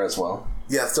trailer as well.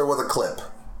 Yes, there was a clip,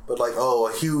 but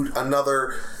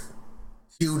another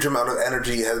huge amount of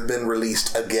energy has been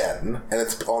released again, and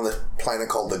it's on this planet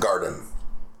called the Garden.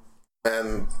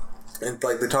 And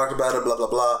they talked about it, blah blah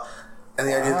blah, and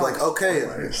the idea is okay,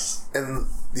 and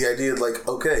the idea is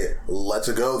okay,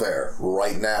 let's go there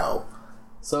right now.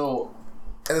 So,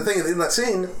 and the thing is, in that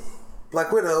scene,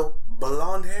 Black Widow,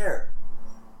 blonde hair.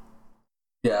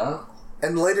 Yeah.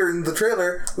 And later in the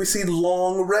trailer, we see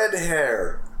long red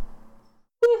hair.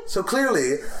 So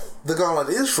clearly, the gauntlet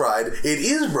is fried, it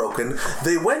is broken,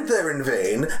 they went there in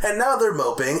vain, and now they're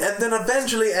moping, and then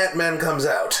eventually Ant-Man comes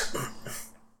out.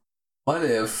 What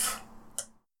if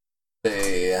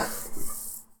they...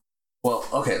 Well,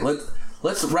 okay,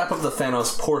 let's wrap up the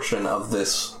Thanos portion of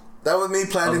this... That was me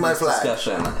planting my flag.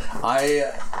 Discussion.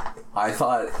 I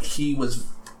thought he was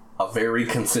a very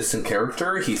consistent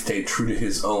character. He stayed true to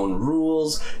his own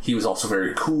rules. He was also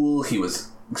very cool. He was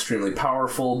extremely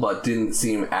powerful, but didn't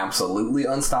seem absolutely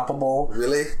unstoppable.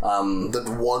 Really?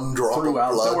 That one drop of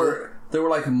blood? There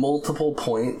were multiple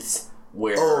points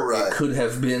where it could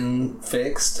have been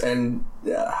fixed, and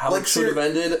how it should have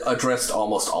ended addressed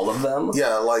almost all of them.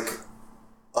 Yeah,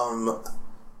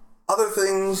 other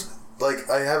things,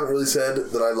 I haven't really said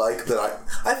that I like,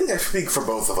 I think I speak for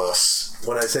both of us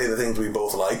when I say the things we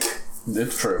both like.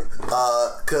 It's true.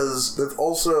 Because there's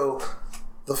also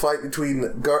the fight between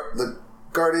the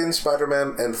Guardian,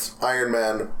 Spider-Man, and Iron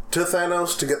Man to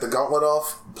Thanos to get the gauntlet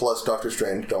off, plus Doctor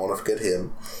Strange, don't want to forget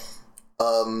him.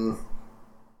 They're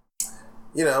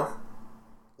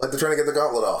trying to get the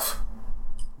gauntlet off.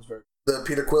 The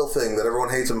Peter Quill thing that everyone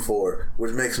hates him for,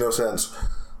 which makes no sense.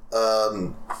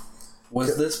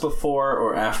 Was this before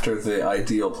or after the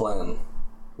ideal plan?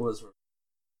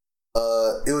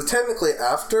 It was technically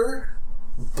after,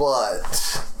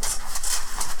 but...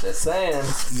 Just saying.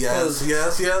 Yes,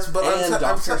 but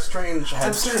Doctor Strange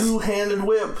had two-handed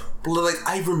whip.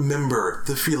 I remember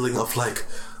the feeling of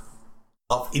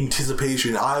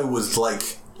anticipation. I was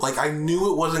I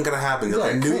knew it wasn't going to happen.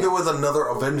 I knew there was another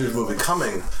Avengers movie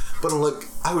coming, but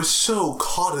I was so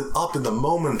caught up in the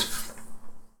moment.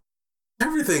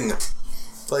 Everything.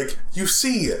 You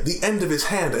see the end of his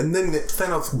hand, and then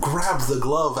Thanos grabs the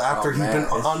glove after he's been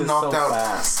knocked out.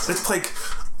 Fast. It's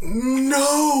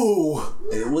no!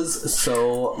 It was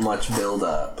so much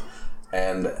build-up,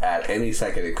 and at any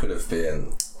second it could have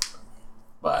been.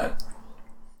 But...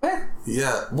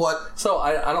 Yeah, what? So,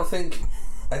 I don't think...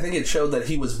 I think it showed that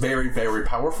he was very, very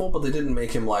powerful, but they didn't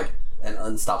make him, an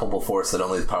unstoppable force that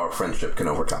only the power of friendship can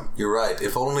overcome. You're right.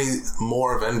 If only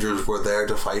more Avengers were there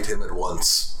to fight him at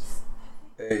once.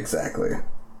 Exactly.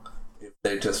 If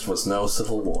there just was no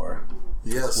civil war.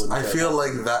 Yes, I feel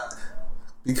that...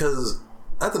 Because...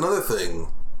 That's another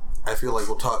thing I feel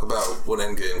we'll talk about when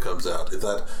Endgame comes out, is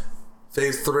that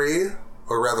Phase 3,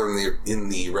 or rather in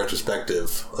the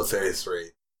retrospective of Phase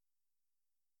 3,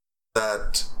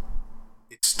 that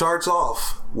it starts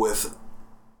off with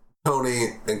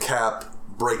Tony and Cap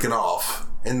breaking off,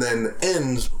 and then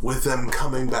ends with them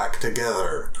coming back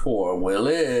together. Or will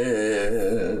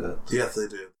it? Yes, they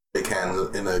do. They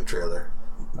can in a trailer.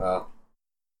 Oh.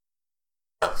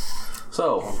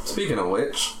 So, speaking of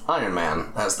which, Iron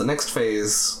Man as the next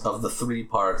phase of the 3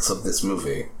 parts of this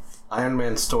movie. Iron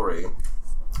Man's story,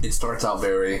 it starts out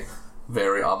very,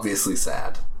 very obviously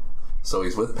sad. So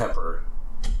he's with Pepper.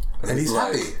 And he's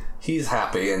happy. He's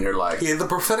happy, and you're like... He had the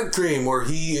prophetic dream where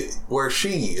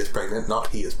she is pregnant, not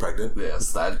he is pregnant.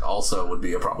 Yes, that also would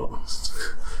be a problem.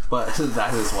 But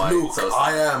that is why Luke, it's so sad.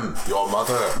 I am your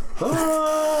mother.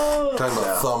 Talking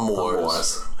about Thumb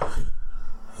Wars.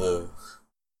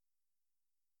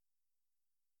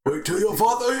 Wait till your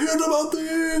father hears about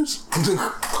this.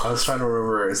 I was trying to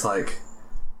remember, it's like...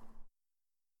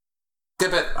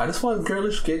 Skip it. I just want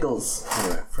girlish giggles.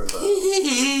 Anyway, for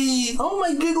the... Oh,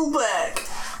 my giggle back!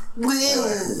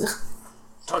 Anyway.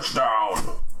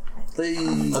 Touchdown!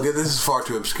 Okay, this is far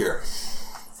too obscure.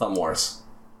 Thumb Wars.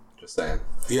 Just saying.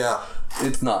 Yeah.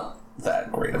 It's not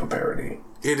that great of a parody.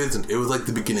 It isn't. It was like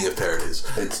the beginning of parodies.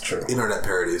 It's true. Internet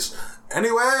parodies.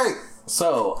 Anyway!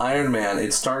 So, Iron Man,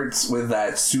 it starts with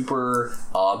that super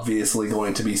obviously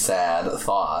going to be sad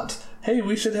thought. Hey,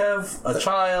 we should have a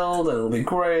child, and it'll be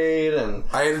great, and...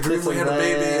 I had a dream we had a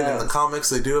baby, and in the comics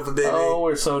they do have a baby. Oh,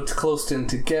 we're so close in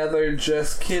together,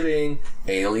 just kidding.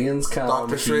 Aliens come,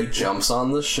 Dr. he Strange jumps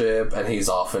on the ship, and he's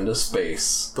off into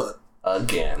space. But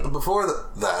again. Before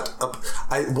that,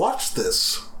 I watched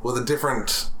this with a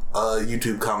different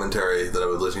YouTube commentary that I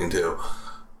was listening to,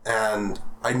 and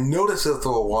I noticed that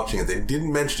while watching it, they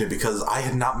didn't mention it because I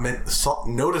had not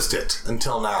noticed it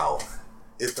until now.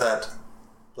 Is that,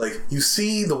 like, you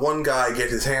see the one guy get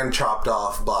his hand chopped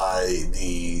off by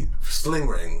the sling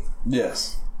ring.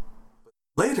 Yes.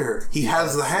 Later, he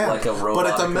has the hand, like a but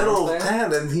it's a metal thing?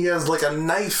 hand, and he has like a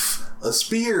knife, a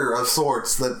spear of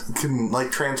sorts that can like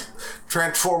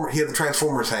transform. He had the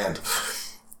Transformer's hand,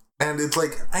 and it's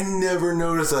like I never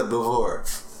noticed that before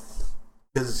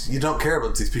because you don't care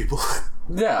about these people.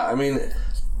 Yeah, I mean,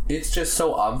 it's just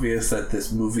so obvious that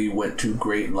this movie went to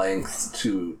great lengths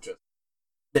to just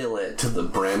fill it to the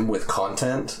brim with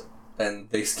content, and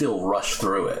they still rush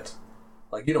through it.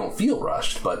 Like, you don't feel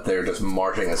rushed, but they're just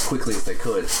marching as quickly as they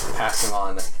could, passing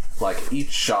on, like,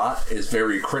 each shot is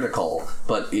very critical,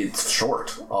 but it's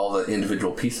short, all the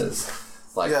individual pieces.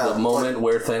 Like, the moment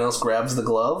where Thanos grabs the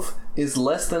glove is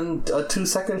less than a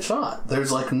 2-second shot.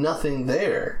 There's, like, nothing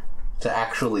there to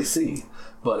actually see,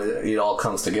 but it all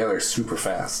comes together super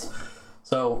fast.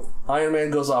 So, Iron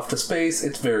Man goes off to space.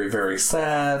 It's very, very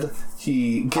sad.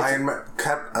 He gets...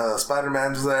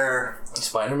 Spider-Man's there.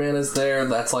 Spider-Man is there.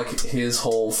 That's like his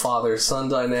whole father-son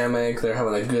dynamic. They're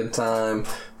having a good time.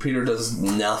 Peter does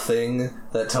nothing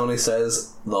that Tony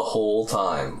says the whole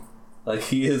time. Like,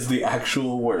 he is the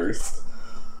actual worst.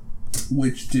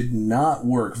 Which did not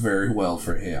work very well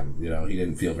for him. You know, he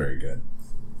didn't feel very good.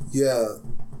 Yeah,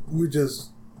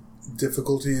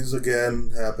 difficulties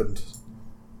again happened.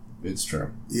 It's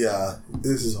true. Yeah,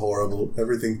 this is horrible.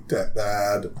 Everything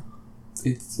bad.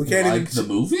 We can't like even the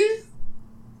movie?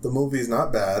 The movie's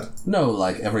not bad. No,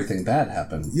 like everything bad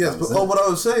happened. Yes, but what I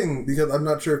was saying, because I'm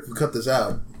not sure if we cut this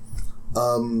out,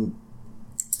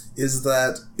 is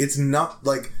that it's not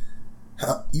like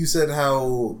you said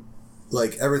how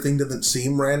like everything doesn't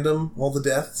seem random, all the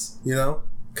deaths, you know?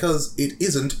 Because it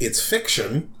isn't, it's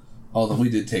fiction. Although we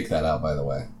did take that out, by the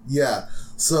way. Yeah.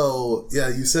 So, yeah,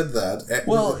 you said that.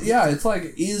 Well, yeah, it's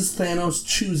like, is Thanos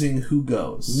choosing who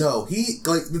goes? No,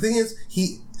 the thing is,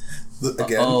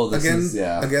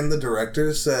 again, the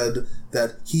director said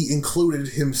that he included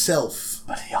himself.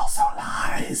 But he also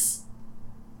lies.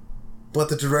 But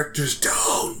the directors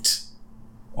don't.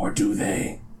 Or do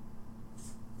they?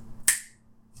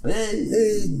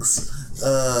 Eggs.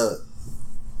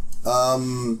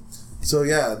 So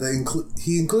yeah,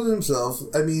 he included himself.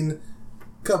 I mean,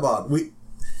 come on.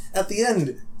 At the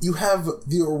end, you have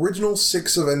the original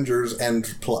 6 Avengers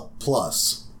and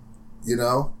plus, you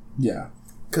know? Yeah.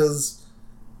 Because,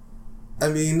 I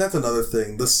mean, that's another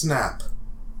thing. The snap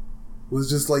was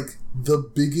just like the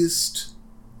biggest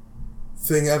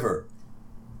thing ever.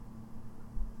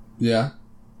 Yeah.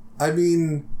 I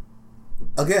mean,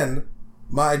 again,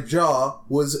 my mouth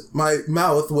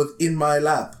was in my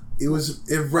lap.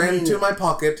 It ran to my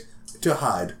pocket to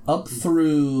hide. Up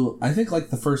through, I think, like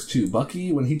the first 2.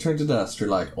 Bucky, when he turned to dust, you're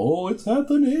like, oh, it's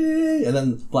happening. And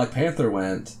then Black Panther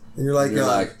went. And you're like,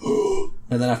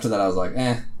 and then after that, I was like,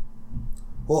 eh.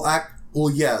 Well,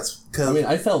 yes. Cause I mean,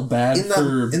 I felt bad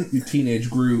for teenage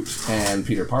Groot and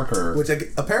Peter Parker. Which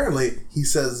apparently he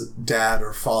says dad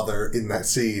or father in that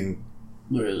scene.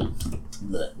 Groot.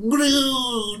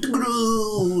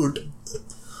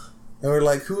 And we're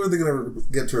like, who are they going to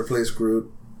get to replace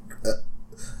Groot?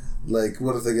 Like,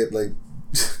 what if they get, like,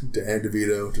 Dan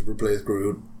DeVito to replace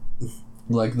Groot?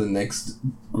 Like the next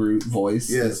Groot voice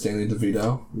is Danny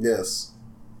DeVito? Yes.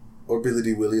 Or Billy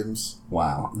D. Williams.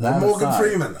 Wow. Or Morgan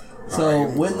Freeman. So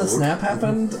when the snap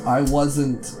happened, I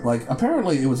wasn't, like,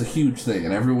 apparently it was a huge thing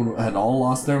and everyone had all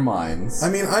lost their minds. I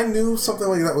mean, I knew something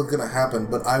like that was going to happen,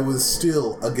 but I was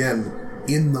still, again,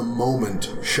 in the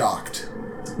moment, shocked.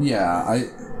 Yeah,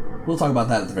 we'll talk about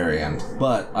that at the very end.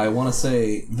 But I want to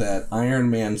say that Iron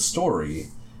Man's story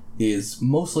is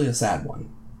mostly a sad one.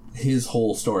 His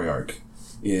whole story arc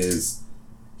is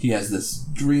he has this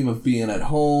dream of being at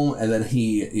home, and then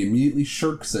he immediately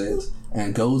shirks it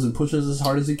and goes and pushes as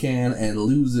hard as he can and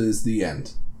loses the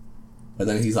end. And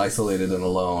then he's isolated and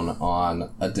alone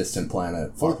on a distant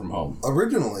planet far from home.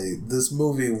 Originally, this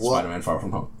movie was... Spider-Man Far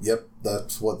From Home. Yep,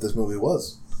 that's what this movie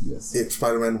was. Yes.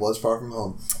 Spider-Man was Far From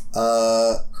Home.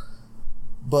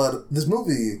 But this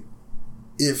movie,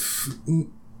 if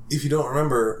you don't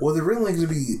remember, was originally going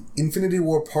to be Infinity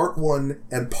War Part 1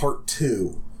 and Part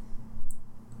 2.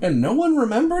 And no one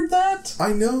remembered that?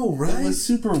 I know, right? It was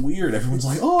super weird. Everyone's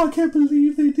like, "Oh, I can't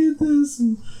believe they did this."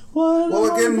 And what?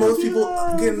 Well, again,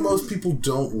 most people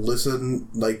don't listen,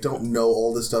 like, don't know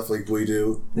all this stuff like we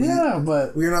do. Yeah,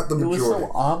 but we're not the majority. It was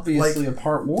so obviously a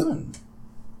Part 1.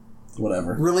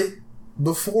 Whatever. Really?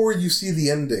 Before you see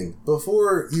the ending,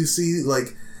 before you see,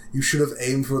 like, you should have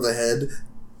aimed for the head.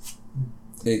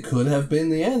 It could have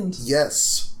been the end.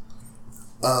 Yes.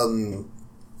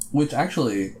 Which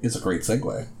actually is a great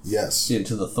segue. Yes.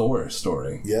 Into the Thor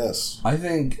story. Yes. I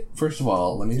think, first of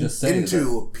all, let me just say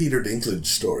into Peter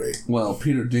Dinklage's story. Well,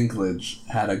 Peter Dinklage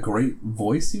had a great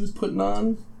voice he was putting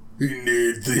on. He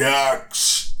needs the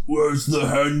axe. Where's the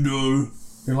handle?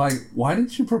 You're like, why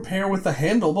didn't you prepare with the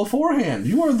handle beforehand?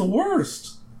 You are the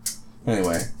worst.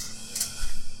 Anyway.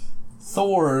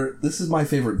 Thor, this is my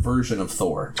favorite version of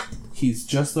Thor. He's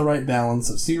just the right balance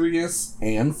of serious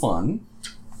and fun.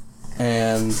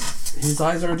 And his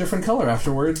eyes are a different color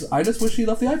afterwards. I just wish he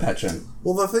left the eye patch in.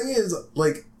 Well, the thing is,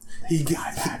 like, the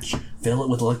eye patch. Fill it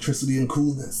with electricity and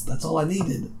coolness. That's all I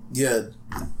needed. Yeah.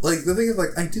 Like, the thing is,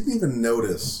 like, I didn't even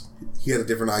notice he had a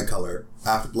different eye color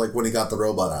after, like, when he got the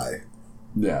robot eye.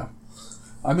 Yeah.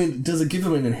 I mean, does it give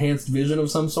him an enhanced vision of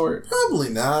some sort? Probably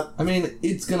not. I mean,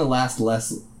 it's gonna last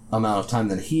less amount of time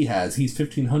than he has. He's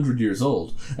 1,500 years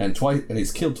old, and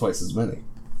he's killed twice as many.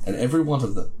 And every one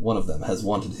of them has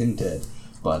wanted him dead,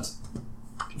 but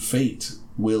fate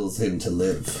wills him to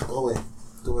live. Go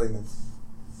away, man.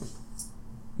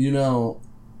 You know,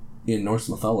 in Norse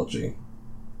mythology,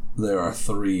 there are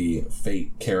 3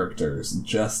 fate characters,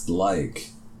 just like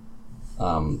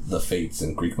the fates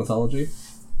in Greek mythology,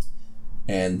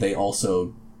 and they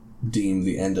also deem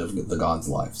the end of the gods'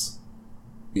 lives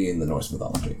in the Norse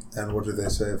mythology. And what do they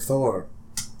say of Thor?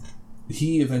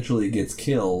 He eventually gets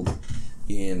killed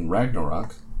in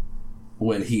Ragnarok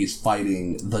when he's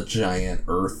fighting the giant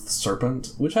earth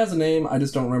serpent, which has a name, I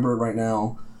just don't remember it right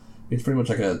now. It's pretty much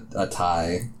like a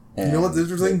tie. You know what's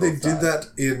interesting? They did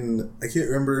that in, I can't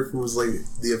remember if it was like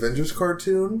the Avengers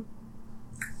cartoon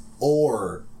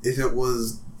or if it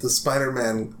was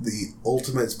the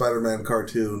Ultimate Spider-Man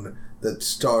cartoon that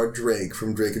starred Drake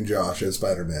from Drake and Josh as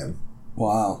Spider-Man.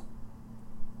 Wow.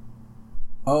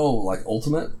 Oh, like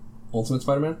Ultimate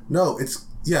Spider-Man? No,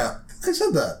 yeah, I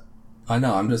said that. I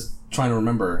know, I'm just trying to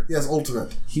remember. Yes,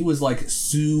 Ultimate. He was like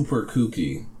super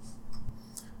kooky.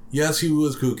 Yes, he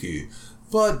was kooky.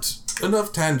 But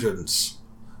enough tangents.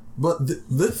 But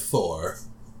this Thor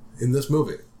in this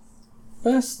movie.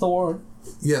 Best Thor.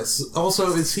 Yes.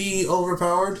 Also, is he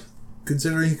overpowered?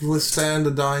 Considering he could withstand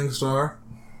a dying star?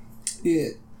 Yeah.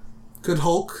 Could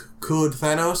Hulk? Could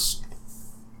Thanos?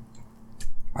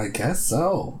 I guess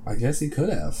so. I guess he could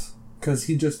have. Because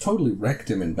he just totally wrecked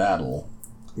him in battle.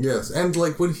 Yes, and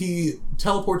like when he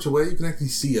teleports away, you can actually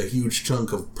see a huge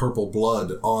chunk of purple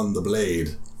blood on the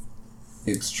blade.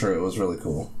 It's true. It was really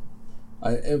cool.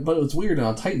 But it was weird.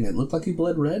 On Titan, it looked like he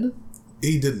bled red.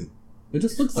 He didn't. It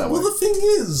just looks that way. Well, the thing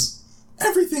is,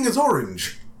 everything is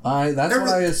orange. That's what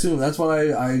I assume. That's what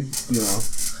I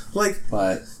Like,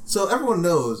 but so everyone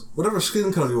knows, whatever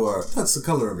skin color you are, that's the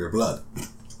color of your blood.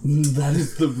 That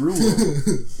is the rule.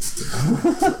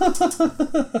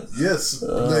 Yes,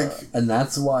 and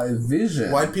that's why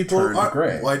Vision white people turned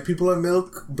gray. White people are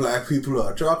milk, black people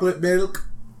are chocolate milk.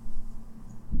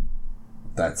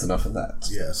 That's enough of that.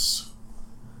 Yes.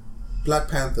 Black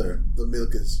Panther, the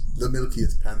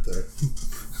milkiest panther.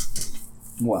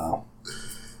 Wow.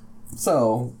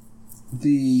 So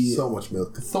much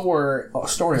milk. Thor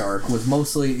story arc was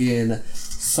mostly in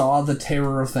saw the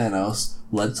terror of Thanos,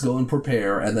 let's go and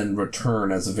prepare, and then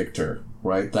return as a victor,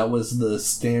 right? That was the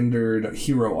standard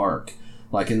hero arc.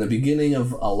 Like, in the beginning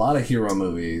of a lot of hero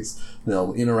movies,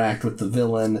 they'll interact with the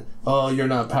villain. Oh, you're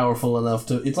not powerful enough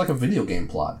to... It's like a video game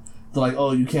plot. They're like,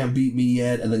 oh, you can't beat me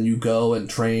yet, and then you go and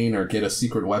train or get a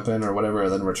secret weapon or whatever,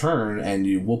 and then return, and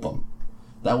you whoop them.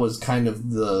 That was kind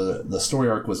of the story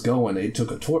arc was going. It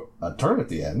took a turn at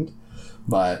the end,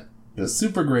 but it was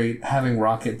super great having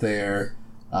Rocket there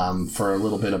for a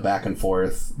little bit of back and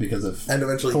forth, because if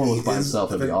Thor was by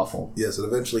himself, it'd be awful. Yes, and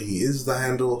eventually he is the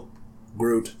handle,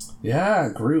 Groot. Yeah,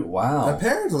 Groot, wow.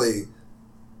 Apparently,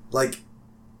 like,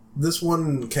 this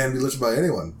one can be lifted by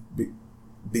anyone,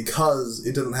 because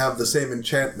it doesn't have the same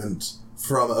enchantment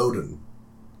from Odin.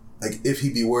 Like, if he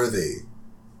be worthy,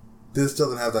 this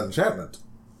doesn't have that enchantment.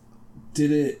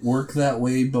 Did it work that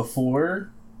way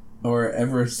before? Or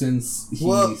ever since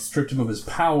he stripped him of his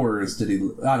powers, did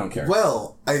he... I don't care.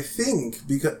 Well, I think,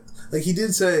 because... Like, he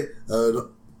did say,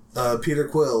 Peter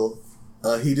Quill,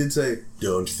 he did say,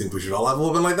 don't you think we should all have a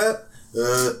weapon like that?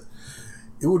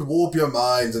 It would warp your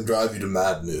minds and drive you to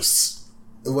madness.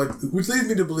 Which leads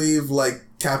me to believe, like,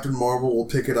 Captain Marvel will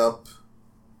pick it up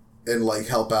and, like,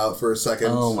 help out for a second.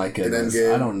 Oh my goodness,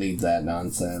 I don't need that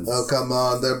nonsense. Oh, come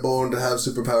on, they're born to have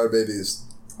superpowered babies.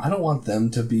 I don't want them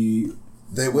to be...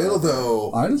 They will,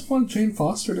 though. I just want Jane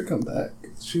Foster to come back.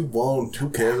 She won't. Who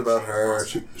cares about her?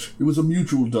 It was a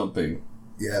mutual dumping.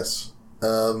 Yes.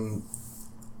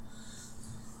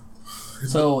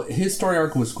 So, his story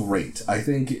arc was great. I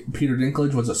think Peter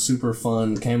Dinklage was a super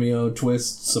fun cameo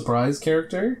twist surprise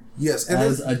character. Yes. And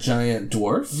as a giant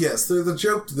dwarf. Yes, there's a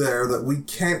joke there that we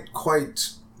can't quite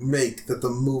make that the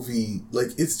movie... Like,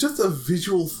 it's just a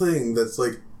visual thing that's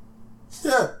like,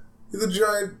 yeah, he's a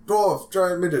giant dwarf,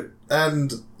 giant midget,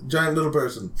 and giant little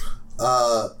person.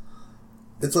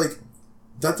 It's like,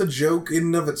 that's a joke in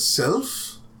and of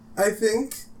itself, I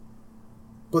think.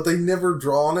 But they never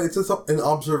draw on it. It's just an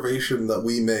observation that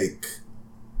we make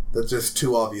that's just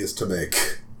too obvious to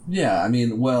make. Yeah, I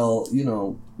mean, well, you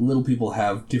know, little people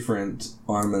have different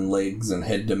arm and legs and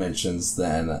head dimensions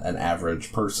than an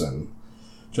average person.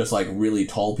 Just like really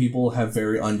tall people have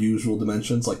very unusual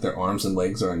dimensions, like their arms and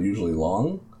legs are unusually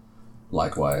long.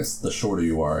 Likewise, the shorter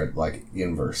you are, like,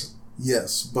 inverse.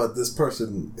 Yes, but this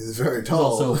person is very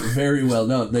tall. He's also very well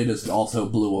known. They just also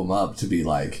blew him up to be,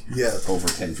 like, over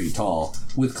 10 feet tall.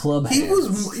 With club hands.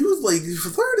 He was like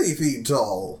 30 feet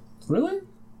tall. Really?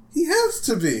 He has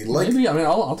to be. Like, maybe. I mean,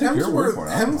 I'll take your word for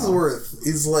it. Hemsworth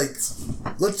is like,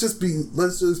 let's just be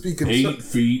 8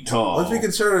 feet tall. Let's be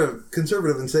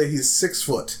conservative and say he's 6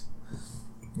 foot.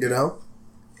 You know?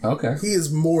 Okay. He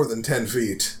is more than 10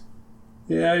 feet.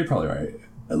 Yeah, you're probably right.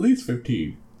 At least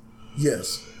 15.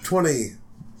 Yes. 20.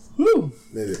 Woo!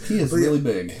 Maybe. He is really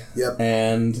big. Yep.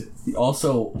 And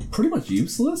also pretty much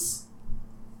useless.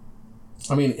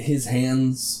 I mean, his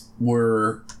hands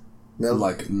were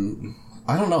like...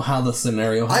 I don't know how the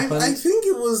scenario happened. I think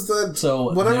it was that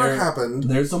whatever happened...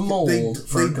 There's a mold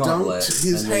for a gauntlet, they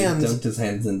dunked his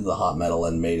hands into the hot metal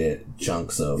and made it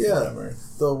chunks of whatever.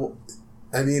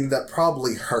 I mean, that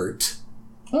probably hurt.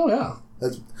 Oh, yeah.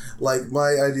 That's, like,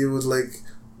 my idea was, like,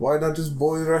 why not just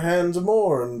boil your hands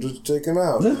more and just take him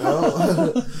out, you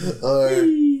know? Or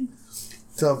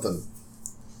something.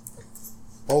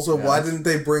 Also, why didn't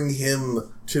they bring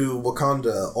him to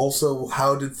Wakanda? Also,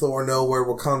 how did Thor know where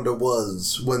Wakanda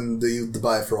was when they used the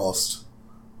Bifrost?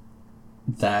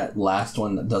 That last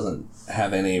one doesn't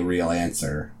have any real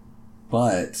answer.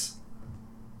 But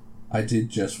I did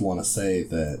just want to say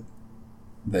that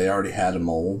they already had a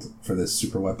mold for this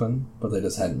super weapon, but they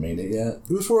just hadn't made it yet.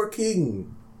 It was for a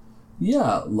king.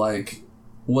 Yeah, like,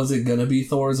 was it gonna be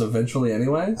Thor's eventually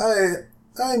anyway? I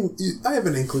have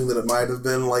an inkling that it might have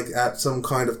been, like, at some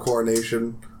kind of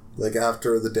coronation, like,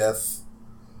 after the death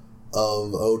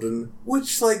of Odin.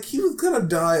 Which, like, he was gonna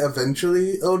die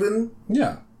eventually, Odin.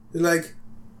 Yeah. Like,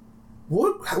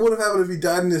 what would have happened if he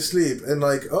died in his sleep? And,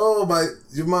 like, oh,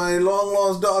 my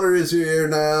long-lost daughter is here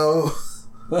now.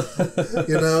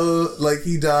 You know, like,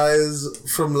 he dies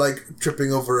from, like,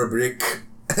 tripping over a brick.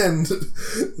 And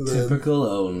then, typical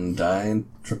Odin, dying,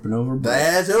 tripping over brick.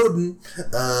 That's Odin.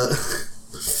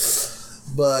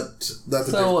 But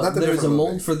that's there's a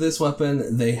mold for this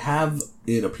weapon. They have,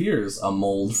 it appears, a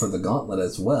mold for the gauntlet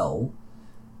as well.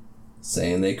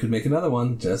 Saying they could make another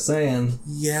one. Just saying.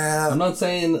 Yeah. I'm not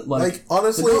saying, like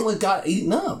honestly, the gauntlet got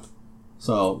eaten up.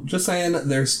 So, just saying,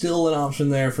 there's still an option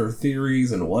there for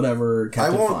theories and whatever.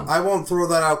 I won't throw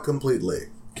that out completely.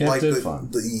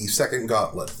 Fun. The second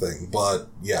gauntlet thing, but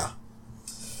yeah.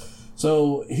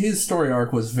 So, his story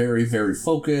arc was very, very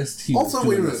focused. He was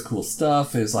doing this cool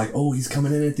stuff. It's like, oh, he's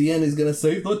coming in at the end. He's going to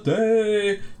save the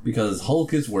day. Because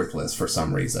Hulk is worthless for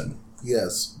some reason.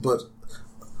 Yes, but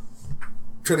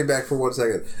treading back for 1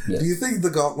 second. Yes. Do you think the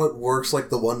gauntlet works like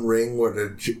the One Ring, where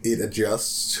it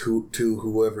adjusts to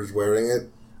whoever's wearing it?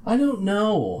 I don't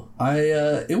know.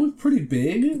 It was pretty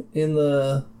big in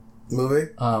the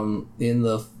movie.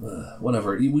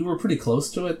 Whatever. We were pretty close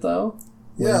to it though.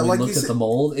 Yeah, when we like looked at the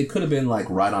mold, it could have been like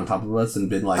right on top of us and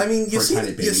been like. I mean, you see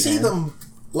hand. them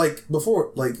like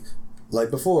before.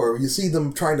 You see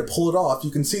them trying to pull it off. You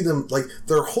can see them like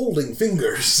they're holding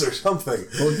fingers or something.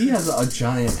 Well, he has a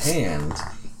giant hand.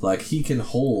 Like he can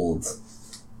hold.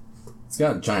 He's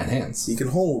got giant hands. He can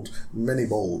hold many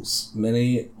bowls.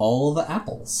 All the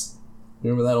apples.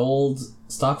 Remember that old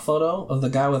stock photo of the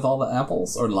guy with all the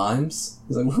apples or limes?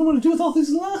 He's like, what am I going to do with all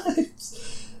these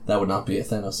limes? That would not be a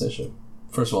Thanos issue.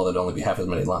 First of all, there'd only be half as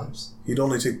many limes. He'd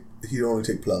only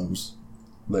take plums.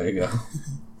 There you go.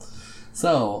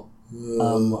 So,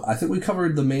 I think we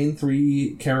covered the main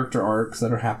 3 character arcs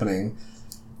that are happening.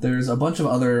 There's a bunch of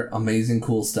other amazing,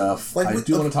 cool stuff. I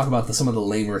do want to talk about some of the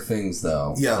lamer things,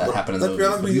 though, that happen in the movie.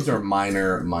 But these are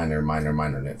minor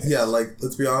nitpicks. Yeah,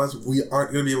 let's be honest, we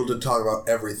aren't going to be able to talk about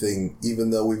everything, even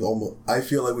though I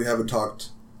feel like we haven't talked...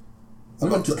 We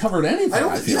haven't covered anything,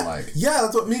 I feel like. Yeah,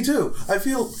 that's what... Me too. I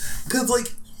feel...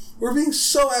 Because, we're being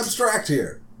so abstract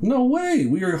here. No way!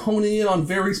 We are honing in on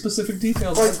very specific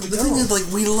details. The thing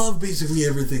is, we love basically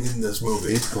everything in this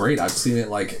movie. It's great. I've seen it,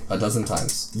 a dozen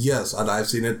times. Yes, and I've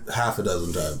seen it half a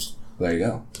dozen times. There you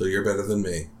go. So you're better than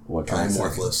me. What can I'm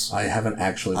worthless. I haven't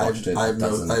actually watched it a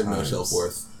dozen times. I have no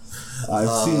self-worth.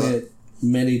 I've seen it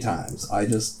many times.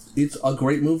 It's a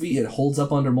great movie. It holds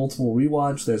up under multiple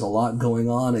rewatch. There's a lot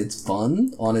going on. It's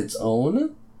fun on its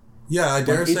own. Yeah, I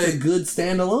dare say... It's a good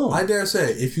standalone. I dare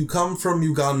say, if you come from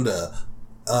Uganda...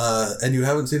 and you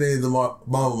haven't seen any of the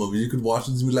Marvel movies, you could watch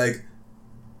it and be like,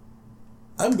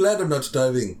 I'm glad I'm not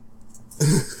starving.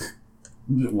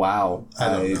 Wow.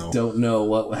 I don't know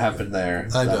what happened there.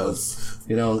 I know.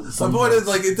 My point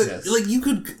is, you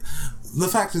could... The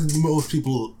fact is, most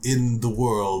people in the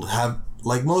world have...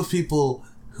 most people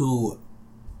who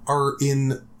are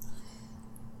in...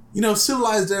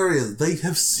 civilized areas, they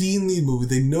have seen these movies,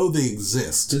 they know they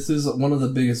exist. This is one of the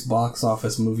biggest box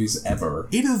office movies ever.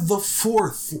 It is the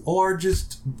 4th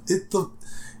largest... It's the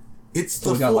it's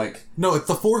the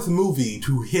 4th movie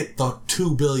to hit the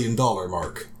 $2 billion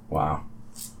mark. Wow.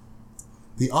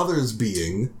 The others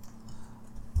being...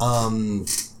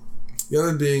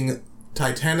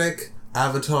 Titanic,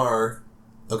 Avatar...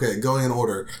 Okay, going in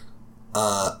order.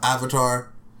 Avatar...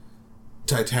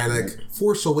 Titanic,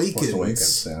 Force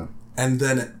Awakens, yeah. And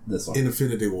then this one.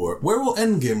 Infinity War. Where will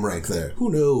Endgame rank there? Who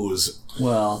knows?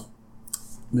 Well,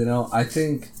 I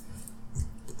think...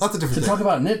 That's a different thing. To talk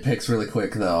about nitpicks really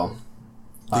quick, though.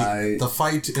 The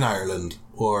fight in Ireland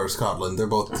or Scotland, they're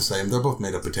both the same. They're both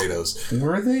made of potatoes.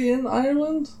 Were they in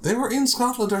Ireland? They were in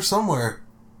Scotland or somewhere.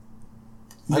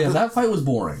 Yeah, that fight was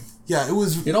boring. Yeah, it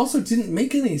was... It also didn't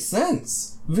make any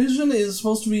sense. Vision is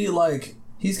supposed to be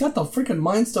he's got the freaking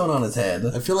Mind Stone on his head.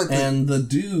 I feel like... And the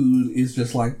dude is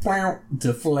just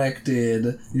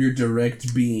deflected, your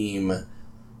direct beam.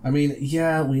 I mean,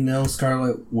 yeah, we know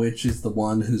Scarlet Witch is the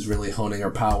one who's really honing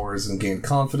her powers and gained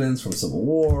confidence from Civil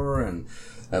War and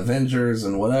Avengers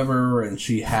and whatever, and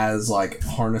she has,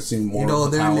 harnessing more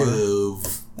of the power.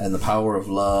 Love. And the power of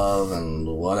love and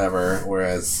whatever,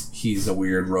 whereas he's a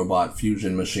weird robot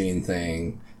fusion machine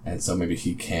thing. And so maybe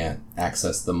he can't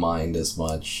access the mind as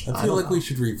much. I feel like we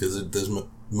should revisit this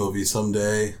movie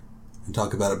someday and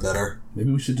talk about it better.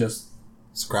 Maybe we should just...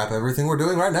 Scrap everything we're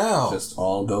doing right now. Just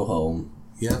all go home.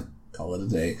 Yep. Call it a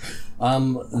day.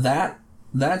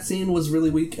 That scene was really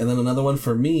weak. And then another one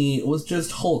for me was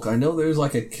just Hulk. I know there's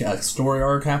a story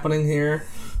arc happening here,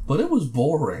 but it was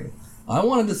boring. I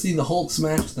wanted to see the Hulk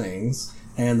smash things.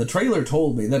 And the trailer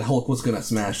told me that Hulk was going to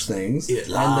smash things.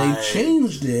 And they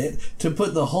changed it to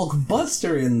put the Hulk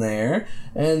Buster in there.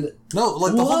 And no,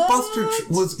 the Hulk Buster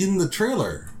was in the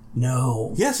trailer.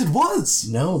 No. Yes, it was.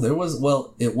 No, there was...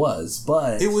 Well, it was,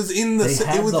 but... It was in the...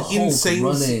 It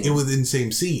was in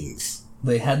same scenes.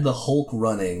 They had the Hulk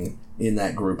running in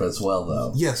that group as well,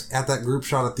 though. Yes, at that group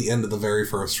shot at the end of the very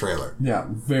first trailer. Yeah,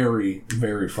 very,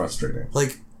 very frustrating.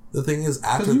 The thing is,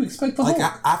 after... you expect the Hulk.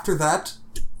 After that...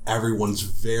 Everyone's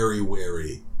very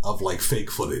wary of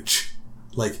fake footage.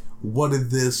 What is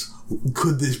this?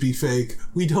 Could this be fake?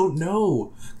 We don't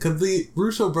know. Because the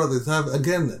Russo brothers have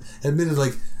again admitted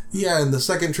in the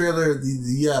second trailer,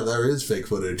 there is fake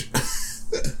footage.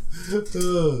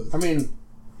 I mean,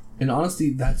 in honesty,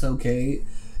 that's okay.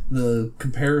 The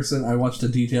comparison, I watched a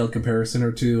detailed comparison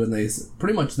or two, and they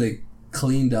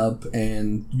cleaned up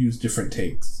and used different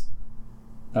takes.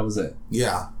 That was it.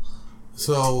 Yeah.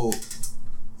 So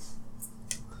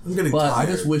I'm getting But tired.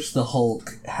 I just wish the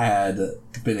Hulk had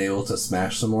been able to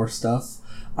smash some more stuff.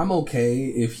 I'm okay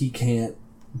if he can't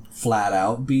flat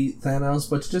out beat Thanos,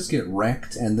 but to just get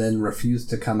wrecked and then refuse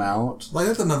to come out Like,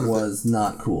 that's another thing. was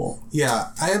not cool. Yeah,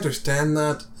 I understand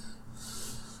that.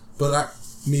 But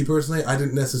me personally, I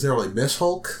didn't necessarily miss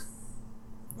Hulk.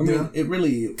 I mean, Yeah. it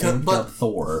really amped but- up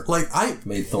Thor. Like,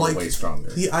 Made Thor like, way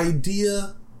stronger. The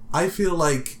idea, I feel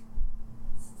like...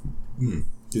 excuse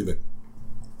me.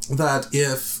 That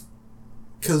if...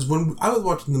 Because when I was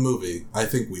watching the movie, I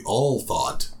think we all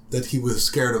thought that he was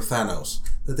scared of Thanos.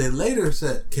 That they later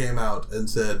came out and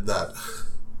said that,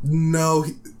 no,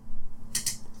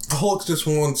 Hulk just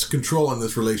wants control in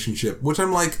this relationship. Which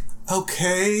I'm like,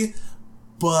 okay,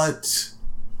 but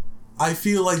I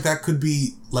feel like that could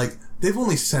be, like, they've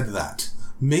only said that.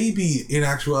 Maybe, in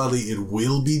actuality, it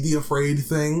will be the afraid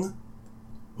thing.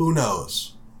 Who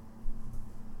knows?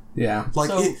 Yeah.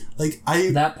 Like, so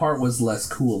that part was less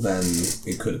cool than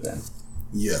it could have been.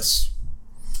 Yes.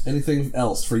 Anything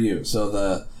else for you? So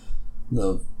the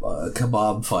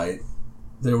kebab fight.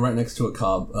 They were right next to a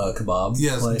kebab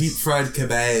Yes, place. deep fried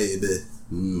kebab.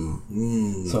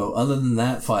 So other than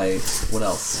that fight, what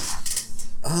else?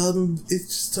 It's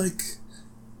just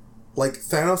like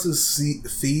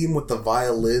Thanos' theme with the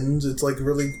violins. It's like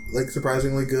really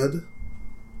surprisingly good.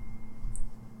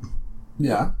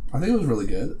 Yeah, I think it was really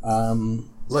good.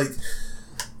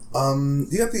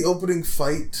 You got the opening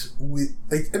fight with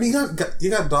you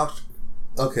got Doctor.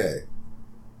 Okay.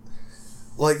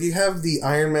 Like, you have the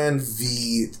Iron Man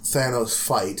v Thanos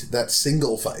fight, that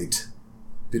single fight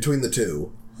between the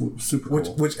two, Super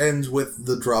cool. which ends with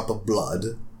the drop of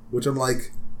blood, which I'm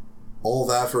like, all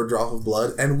that for a drop of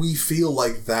blood, and we feel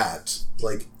like that,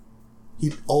 like,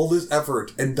 all this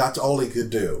effort, and that's all he could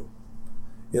do,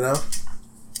 you know?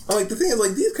 Like, the thing is,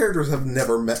 like, these characters have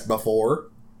never met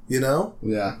before, you know?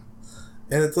 Yeah.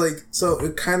 And it's like, so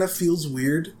it kind of feels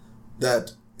weird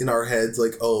that in our heads,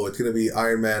 like, oh, it's gonna be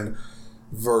Iron Man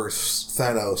versus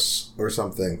Thanos or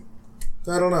something.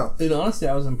 I don't know. And honestly,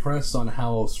 I was impressed on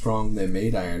how strong they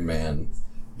made Iron Man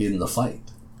in the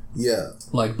fight. Yeah.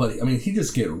 Like, but, I mean, he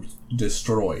just get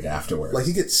destroyed afterwards. Like,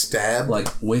 he gets stabbed. Like,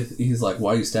 he's like,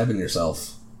 why are you stabbing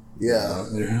yourself? Yeah.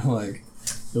 You know, like,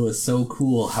 it was so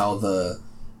cool how the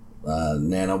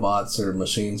nanobots or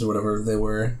machines or whatever they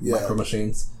were, micro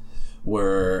machines,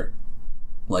 were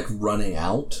like running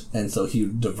out, and so he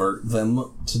would divert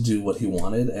them to do what he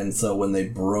wanted, and so when they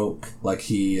broke, like,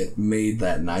 he made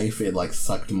that knife, it like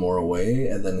sucked more away,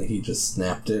 and then he just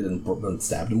snapped it and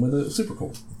stabbed him with it. Super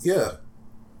cool. Yeah.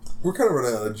 We're kind of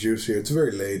running out of juice here. It's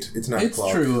very late. It's 9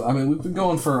 o'clock. It's true. I mean, we've been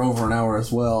going for over an hour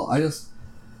as well.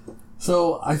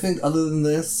 So I think other than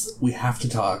this, we have to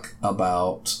talk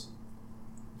about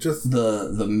Just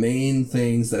the main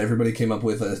things that everybody came up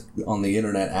with on the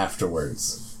internet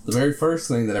afterwards. The very first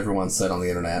thing that everyone said on the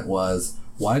internet was,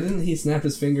 why didn't he snap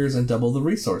his fingers and double the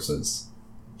resources?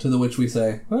 To the which we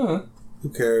say, who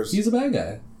cares? he's a bad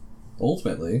guy.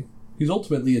 Ultimately. He's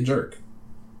ultimately a jerk.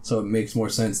 So it makes more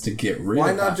sense to get rid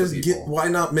Why of not half just the people. why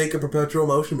not make a perpetual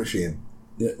motion machine?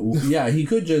 Yeah, he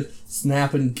could just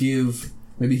snap and give...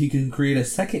 Maybe he can create a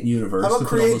second universe. How to about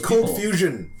put all create those cold people.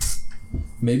 fusion?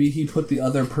 Maybe he put the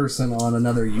other person on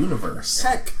another universe.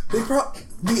 Heck,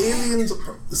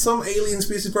 some alien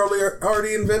species probably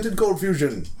already invented cold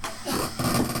fusion.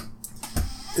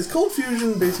 Is cold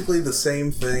fusion basically the same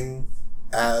thing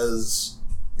as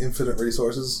infinite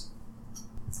resources?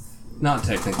 Not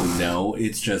technically, no.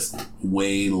 It's just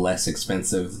way less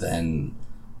expensive than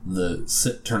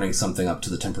turning something up to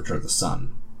the temperature of the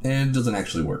sun. And it doesn't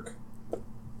actually work.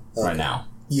 Right now.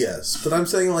 Yes, but I'm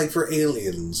saying, like, for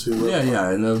aliens who Yeah,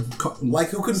 and who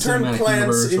can turn cinematic plants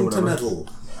universe or into whatever. metal.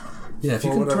 Yeah, if you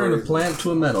For can whatever turn a reason. plant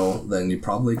to a metal, then you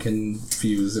probably can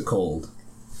fuse a cold.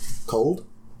 Cold?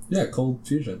 Yeah, cold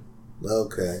fusion.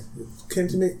 Okay.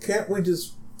 Can't we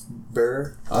just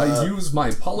bear? I use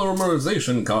my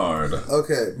polymerization card.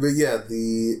 Okay, but yeah,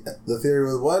 the theory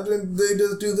was, why didn't they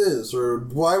just do this, or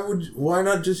why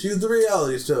not just use the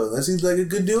reality stone? That seems like it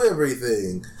could do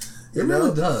everything. It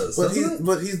really does, doesn't it?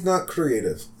 But he's not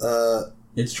creative.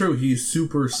 It's true, he's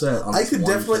super set on I this could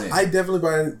one definitely, thing. I definitely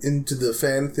buy into the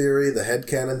fan theory, the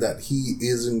headcanon, that he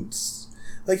isn't,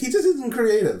 like, he just isn't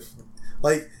creative.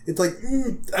 Like, it's like,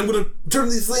 I'm gonna turn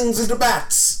these things into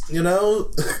bats, you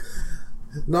know?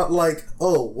 Not like,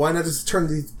 oh, why not just turn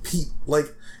these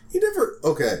like, he never,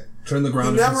 okay. Turn the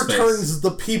ground He into never space. turns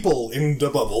the people into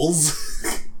bubbles.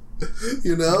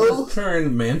 You know? He'll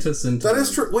turn Mantis into... That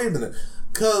is true. Wait a minute.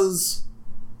 Because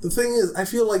the thing is, I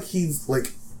feel like he's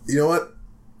like, you know what?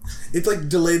 It's like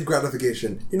delayed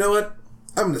gratification. You know what?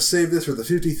 I'm going to save this for the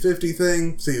 50-50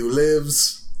 thing, see who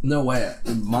lives. No way.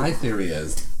 My theory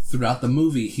is, throughout the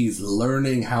movie, he's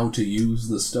learning how to use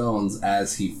the stones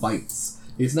as he fights.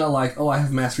 It's not like, oh, I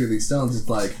have mastery of these stones. It's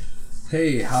like,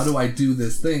 hey, how do I do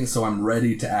this thing so I'm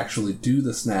ready to actually do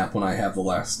the snap when I have the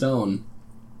last stone?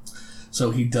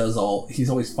 So he's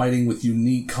always fighting with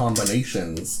unique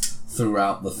combinations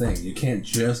throughout the thing. You can't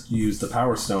just use the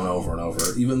power stone over and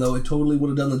over, even though it totally would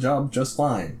have done the job just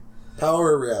fine.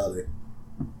 Power or reality?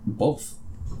 Both.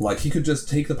 Like, he could just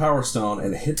take the power stone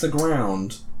and hit the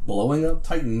ground, blowing up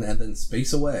Titan, and then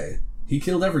space away. He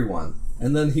killed everyone.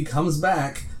 And then he comes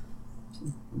back,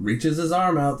 reaches his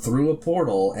arm out through a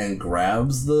portal, and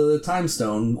grabs the time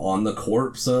stone on the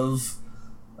corpse of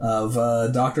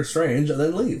Doctor Strange, and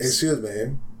then leaves. Excuse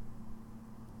me.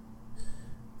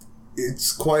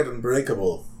 It's quite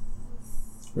unbreakable.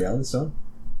 Reality stone?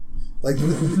 Like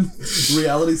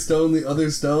Reality stone the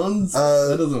other stones?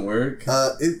 That doesn't work.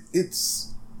 It's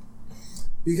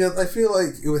because I feel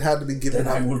like it would have to be given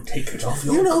Then up. I will take it off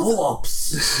your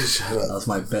corpse. Shut up. That was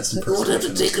my best I would have to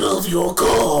impersonation. take it off your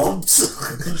corpse.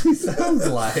 That's what he sounds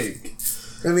like.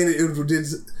 I mean,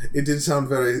 it did sound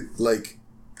very like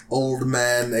old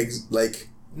man like.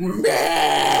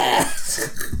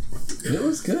 It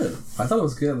was good. I thought it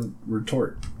was a good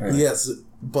retort. Anyway. Yes,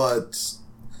 but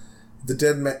it's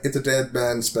a dead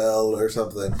man spell or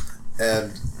something,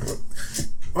 and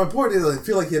my point is, I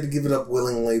feel like he had to give it up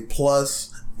willingly.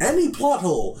 Plus, any plot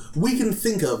hole we can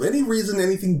think of, any reason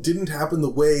anything didn't happen the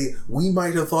way we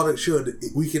might have thought it should,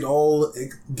 we can all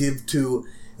give to.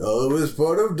 Oh, it was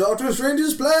part of Doctor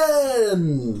Strange's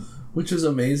plan. Which is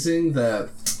amazing that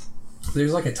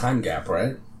there's like a time gap,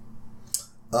 right?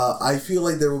 I feel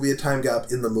like there will be a time gap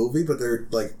in the movie, but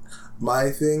my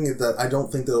thing is that I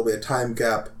don't think there will be a time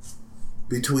gap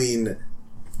between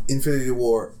Infinity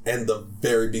War and the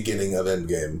very beginning of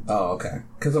Endgame. Oh, okay.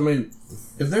 Because, I mean,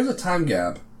 if there's a time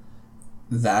gap,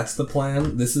 that's the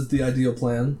plan. This is the ideal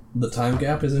plan. The time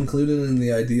gap is included in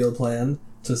the ideal plan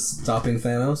to stopping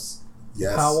Thanos.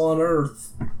 Yes. How on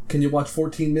earth can you watch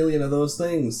 14 million of those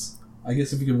things? I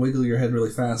guess if you can wiggle your head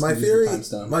really fast. My and use theory, the time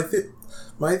stone.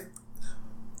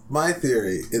 my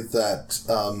theory is that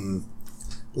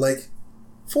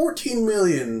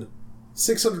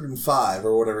 14,605,000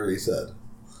 or whatever he said.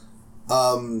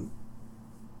 That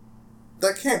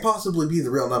can't possibly be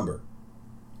the real number,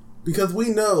 because we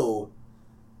know,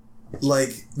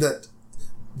 that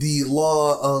the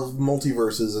law of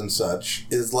multiverses and such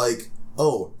is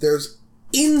there's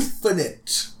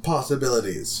infinite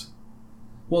possibilities.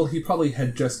 Well, he probably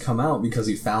had just come out because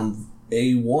he found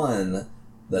a one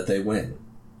that they win.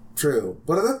 True,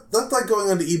 but that's like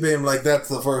going onto eBay and that's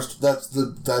the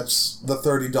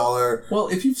 $30. Well,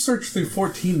 if you've searched through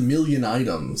 14 million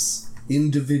items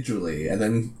individually, and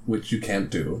then which you can't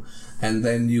do, and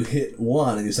then you hit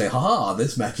one and you say, haha,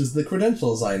 this matches the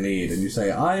credentials I need, and you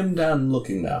say, I'm done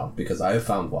looking now because I have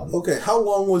found one. Okay, how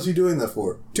long was he doing that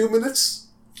for? 2 minutes?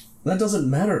 That doesn't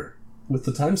matter with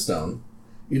the time stone.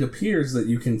 It appears that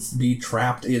you can be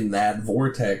trapped in that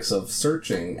vortex of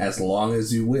searching as long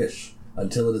as you wish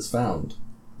until it is found.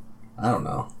 I don't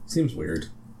know. Seems weird.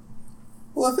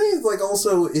 Well, I think it's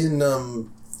also in what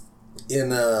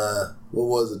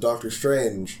was it, Doctor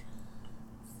Strange,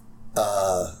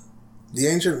 the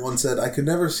Ancient One said, I could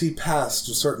never see past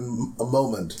a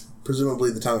moment, presumably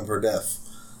the time of her death.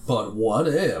 But what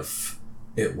if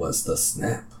it was the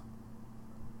snap?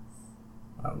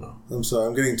 I don't know. I'm sorry,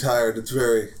 I'm getting tired. It's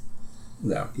very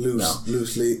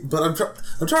loosely. But I'm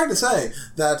trying to say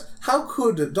that how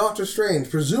could Doctor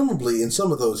Strange, presumably in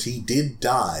some of those he did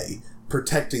die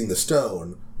protecting the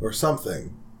stone or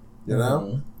something, you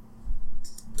know?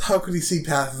 How could he see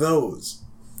past those?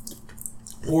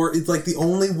 Or it's the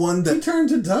only one that... He turned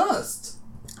to dust.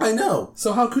 I know.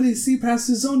 So how could he see past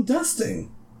his own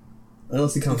dusting?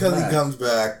 Unless he comes back. Because he comes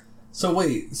back. So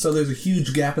wait, so there's a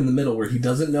huge gap in the middle where he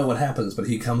doesn't know what happens, but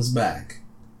he comes back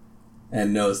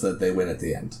and knows that they win at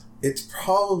the end. It's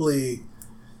probably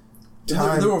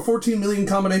time. There were 14 million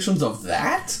combinations of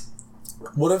that?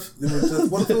 What if it was just,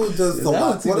 what if it was just the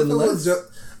last? What if it was just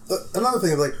another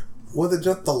thing? Was it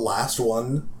just the last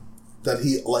one that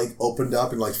he opened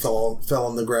up and fell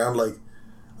on the ground?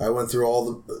 I went through all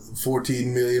the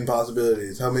 14 million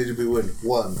possibilities. How many did we win?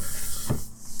 One.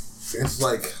 It's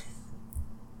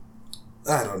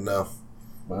I don't know.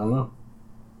 I don't know.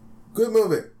 Good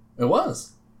movie. It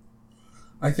was.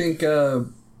 I think a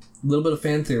little bit of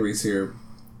fan theories here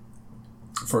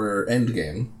for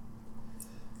Endgame.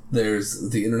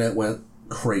 The internet went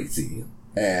crazy,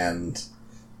 and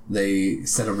they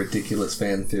set a ridiculous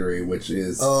fan theory, which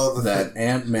is that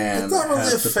Ant-Man It's not really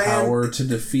has a the fan- power to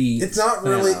defeat It's not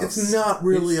really. Thanos. It's not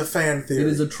really a fan theory. It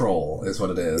is a troll, is what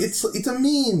it is. It's a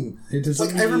meme. It is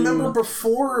like a I remember meme.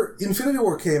 before Infinity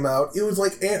War came out, it was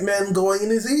like Ant-Man going in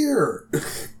his ear.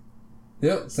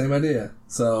 Yep, same idea.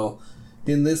 So,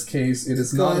 in this case, it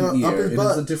is not going an up ear. his It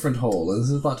butt. is a different hole. It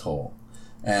is a butthole.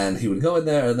 And he would go in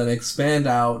there and then expand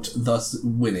out, thus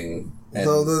winning. And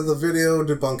So the video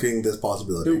debunking this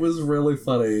possibility. it was really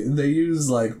funny. They use,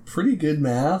 like, pretty good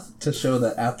math to show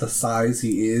that at the size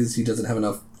he is, he doesn't have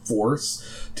enough force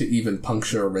to even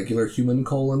puncture a regular human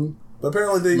colon, But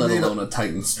apparently they let made alone a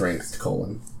Titan strength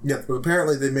colon. yeah. But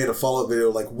apparently they made a follow-up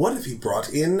video like, what if he brought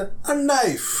in a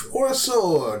knife or a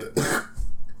sword?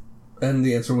 And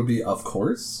the answer would be, of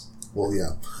course. Well,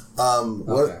 yeah.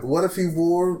 Okay. What if he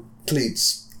wore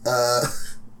cleats?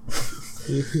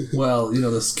 Well,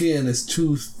 the skin is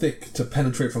too thick to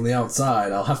penetrate from the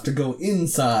outside. I'll have to go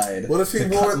inside What if he to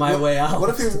wore cut my way out.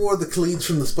 What if he wore the cleats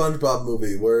from the SpongeBob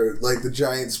movie, where like the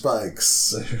giant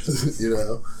spikes, and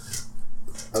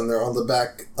they're on the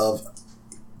back of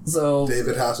So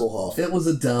David Hasselhoff? it was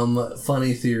a dumb,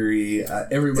 funny theory.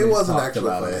 Everybody It wasn't talked actually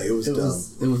about funny. it. It was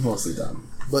dumb. It was mostly dumb.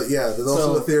 But yeah, there's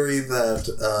also So- a theory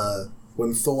that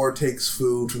when Thor takes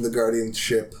food from the Guardian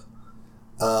ship,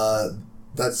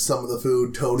 that's some of the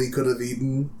food Tony could have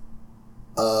eaten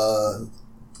while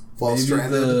Maybe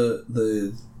stranded.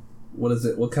 the what is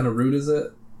it? What kind of root is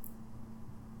it?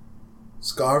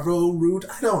 Scarvo root?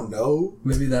 I don't know.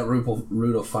 Maybe that root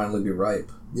will finally be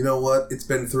ripe. You know what? It's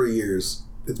been 3 years.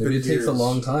 Maybe it takes a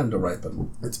long time to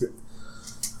ripen. It's been...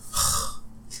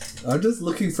 I'm just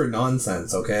looking for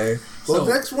nonsense, okay? Well,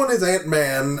 the next one is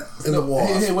Ant-Man and the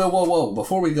Wasp. Hey, whoa.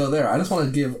 Before we go there, I just want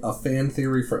to give a fan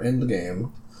theory for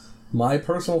Endgame. My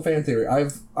personal fan theory.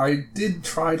 I did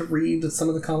try to read some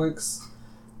of the comics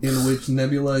in which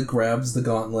Nebula grabs the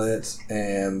gauntlet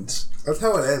and That's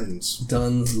how it ends.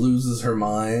 Duns loses her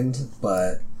mind,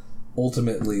 but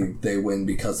ultimately they win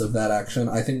because of that action.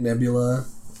 I think Nebula,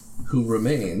 who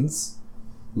remains,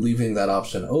 leaving that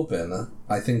option open,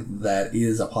 I think that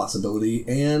is a possibility,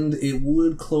 and it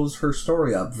would close her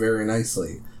story up very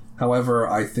nicely. However,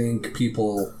 I think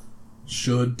people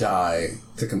should die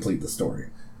to complete the story.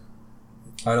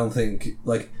 I don't think,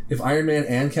 if Iron Man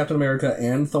and Captain America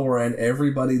and Thor and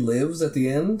everybody lives at the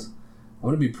end, I'm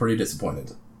going to be pretty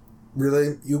disappointed.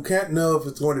 Really? You can't know if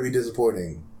it's going to be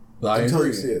disappointing until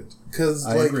you see it. Because,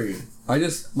 I agree.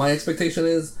 My expectation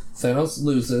is Thanos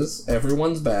loses,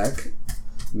 everyone's back,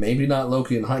 maybe not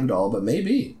Loki and Heimdall, but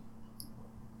maybe.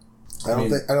 I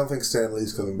don't think Stan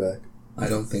Lee's coming back. I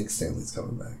don't think Stanley's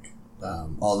coming back.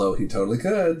 Although he totally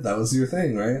could. That was your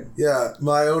thing, right? Yeah,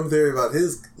 my own theory about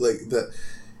his,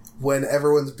 when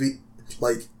everyone's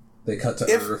They cut to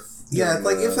If- Earth. yeah,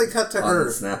 during if they cut to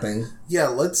Earth. Snapping. yeah,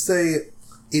 let's say it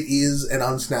is an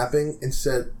unsnapping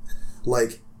instead,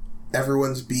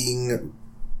 everyone's being,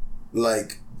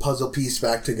 puzzle pieced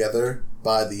back together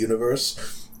by the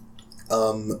universe.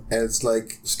 And it's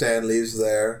Stan Lee's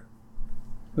there.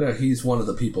 Yeah, he's one of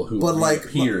the people who But,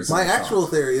 appears. my in the actual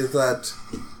comic. theory is that,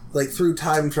 through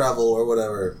time travel or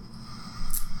whatever,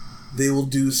 they will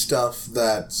do stuff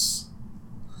that's,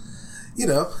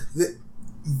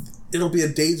 it'll be a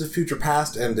Days of Future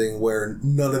Past ending where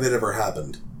none of it ever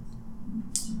happened.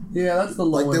 Yeah, that's the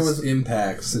Like, lowest there was-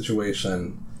 impact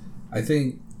situation. I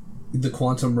think the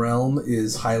quantum realm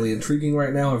is highly intriguing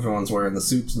right now. Everyone's wearing the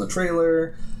suits in the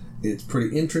trailer. It's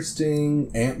pretty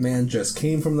interesting. Ant-Man just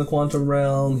came from the quantum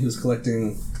realm. He was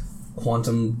collecting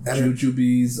quantum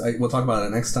jujubes. We'll talk about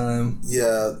it next time.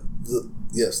 Yeah,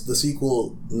 the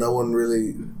sequel no one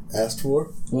really asked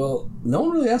for. Well, no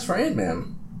one really asked for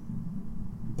Ant-Man.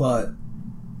 But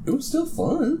it was still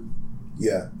fun.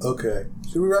 Yeah, okay.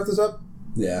 Should we wrap this up?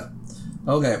 Yeah.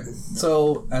 Okay,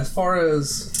 so as far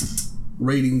as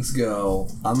ratings go,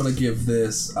 I'm going to give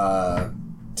this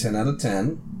 10 out of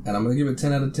 10. And I'm going to give it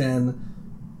 10 out of 10.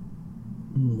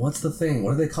 What's the thing?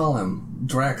 What do they call him?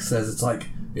 Drax says it's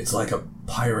like a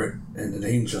pirate and an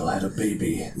angel had a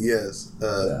baby. Yes.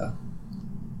 Yeah.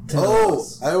 10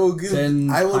 I will give...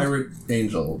 10 I will, pirate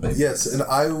angel babies. yes, and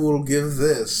I will give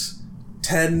this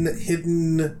 10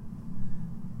 hidden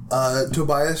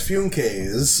Tobias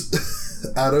Funke's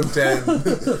out of 10.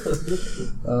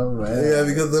 Alright. Yeah,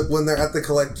 because when they're at the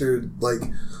collector,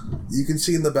 you can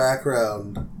see in the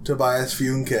background Tobias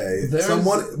Funke. There's-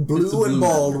 Someone it's a blue blue and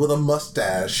bald man. with a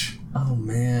mustache. Oh,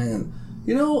 man.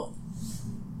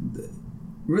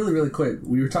 Really, really quick,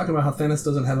 we were talking about how Thanos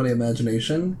doesn't have any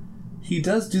imagination. He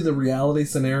does do the reality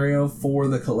scenario for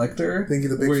the collector. Think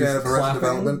he's a big where fan he's of Arrested clapping,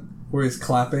 Development? Where he's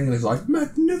clapping and he's like,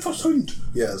 magnificent!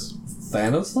 Yes.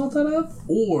 Thanos thought that up?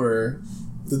 Or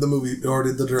Did the movie, or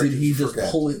did the director did he just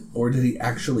forget? pull it, or did he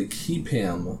actually keep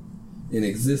him in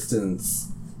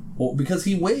existence? Well, because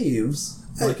he waves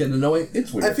like an annoying...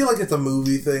 It's weird. I feel like it's a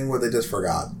movie thing where they just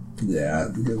forgot. Yeah,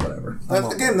 whatever.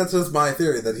 Again, that's just my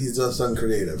theory, that he's just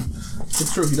uncreative.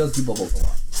 It's true, he does do bubbles a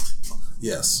lot.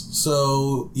 Yes.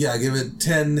 So, yeah, give it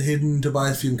 10 hidden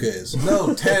Tobias Funke's.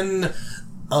 No, 10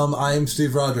 I am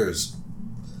Steve Rogers.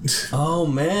 Oh,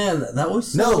 man, that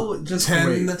was No, just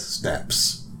 10 great.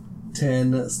 snaps.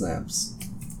 10 snaps.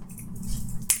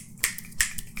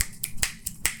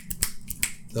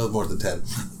 That was more than 10.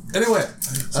 Anyway.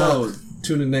 So,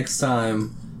 tune in next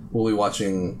time. We'll be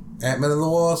watching... Ant-Man and the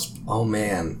Wasp. Oh,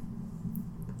 man.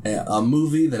 A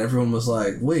movie that everyone was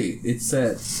like, wait, it's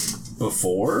set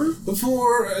before?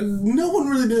 Before, no one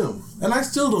really knew. And I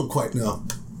still don't quite know.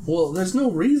 Well, there's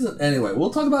no reason. Anyway, we'll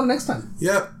talk about it next time.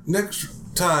 Yep,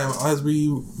 next time, as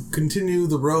we continue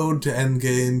the road to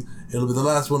Endgame, it'll be the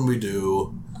last one we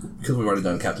do. Because we've already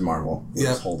done Captain Marvel. We're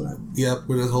just holding it. Yep,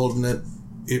 we're just holding it.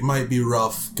 It might be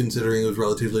rough, considering it was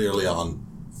relatively early on.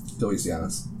 Go easy on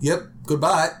us. Yep,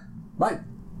 goodbye. Bye.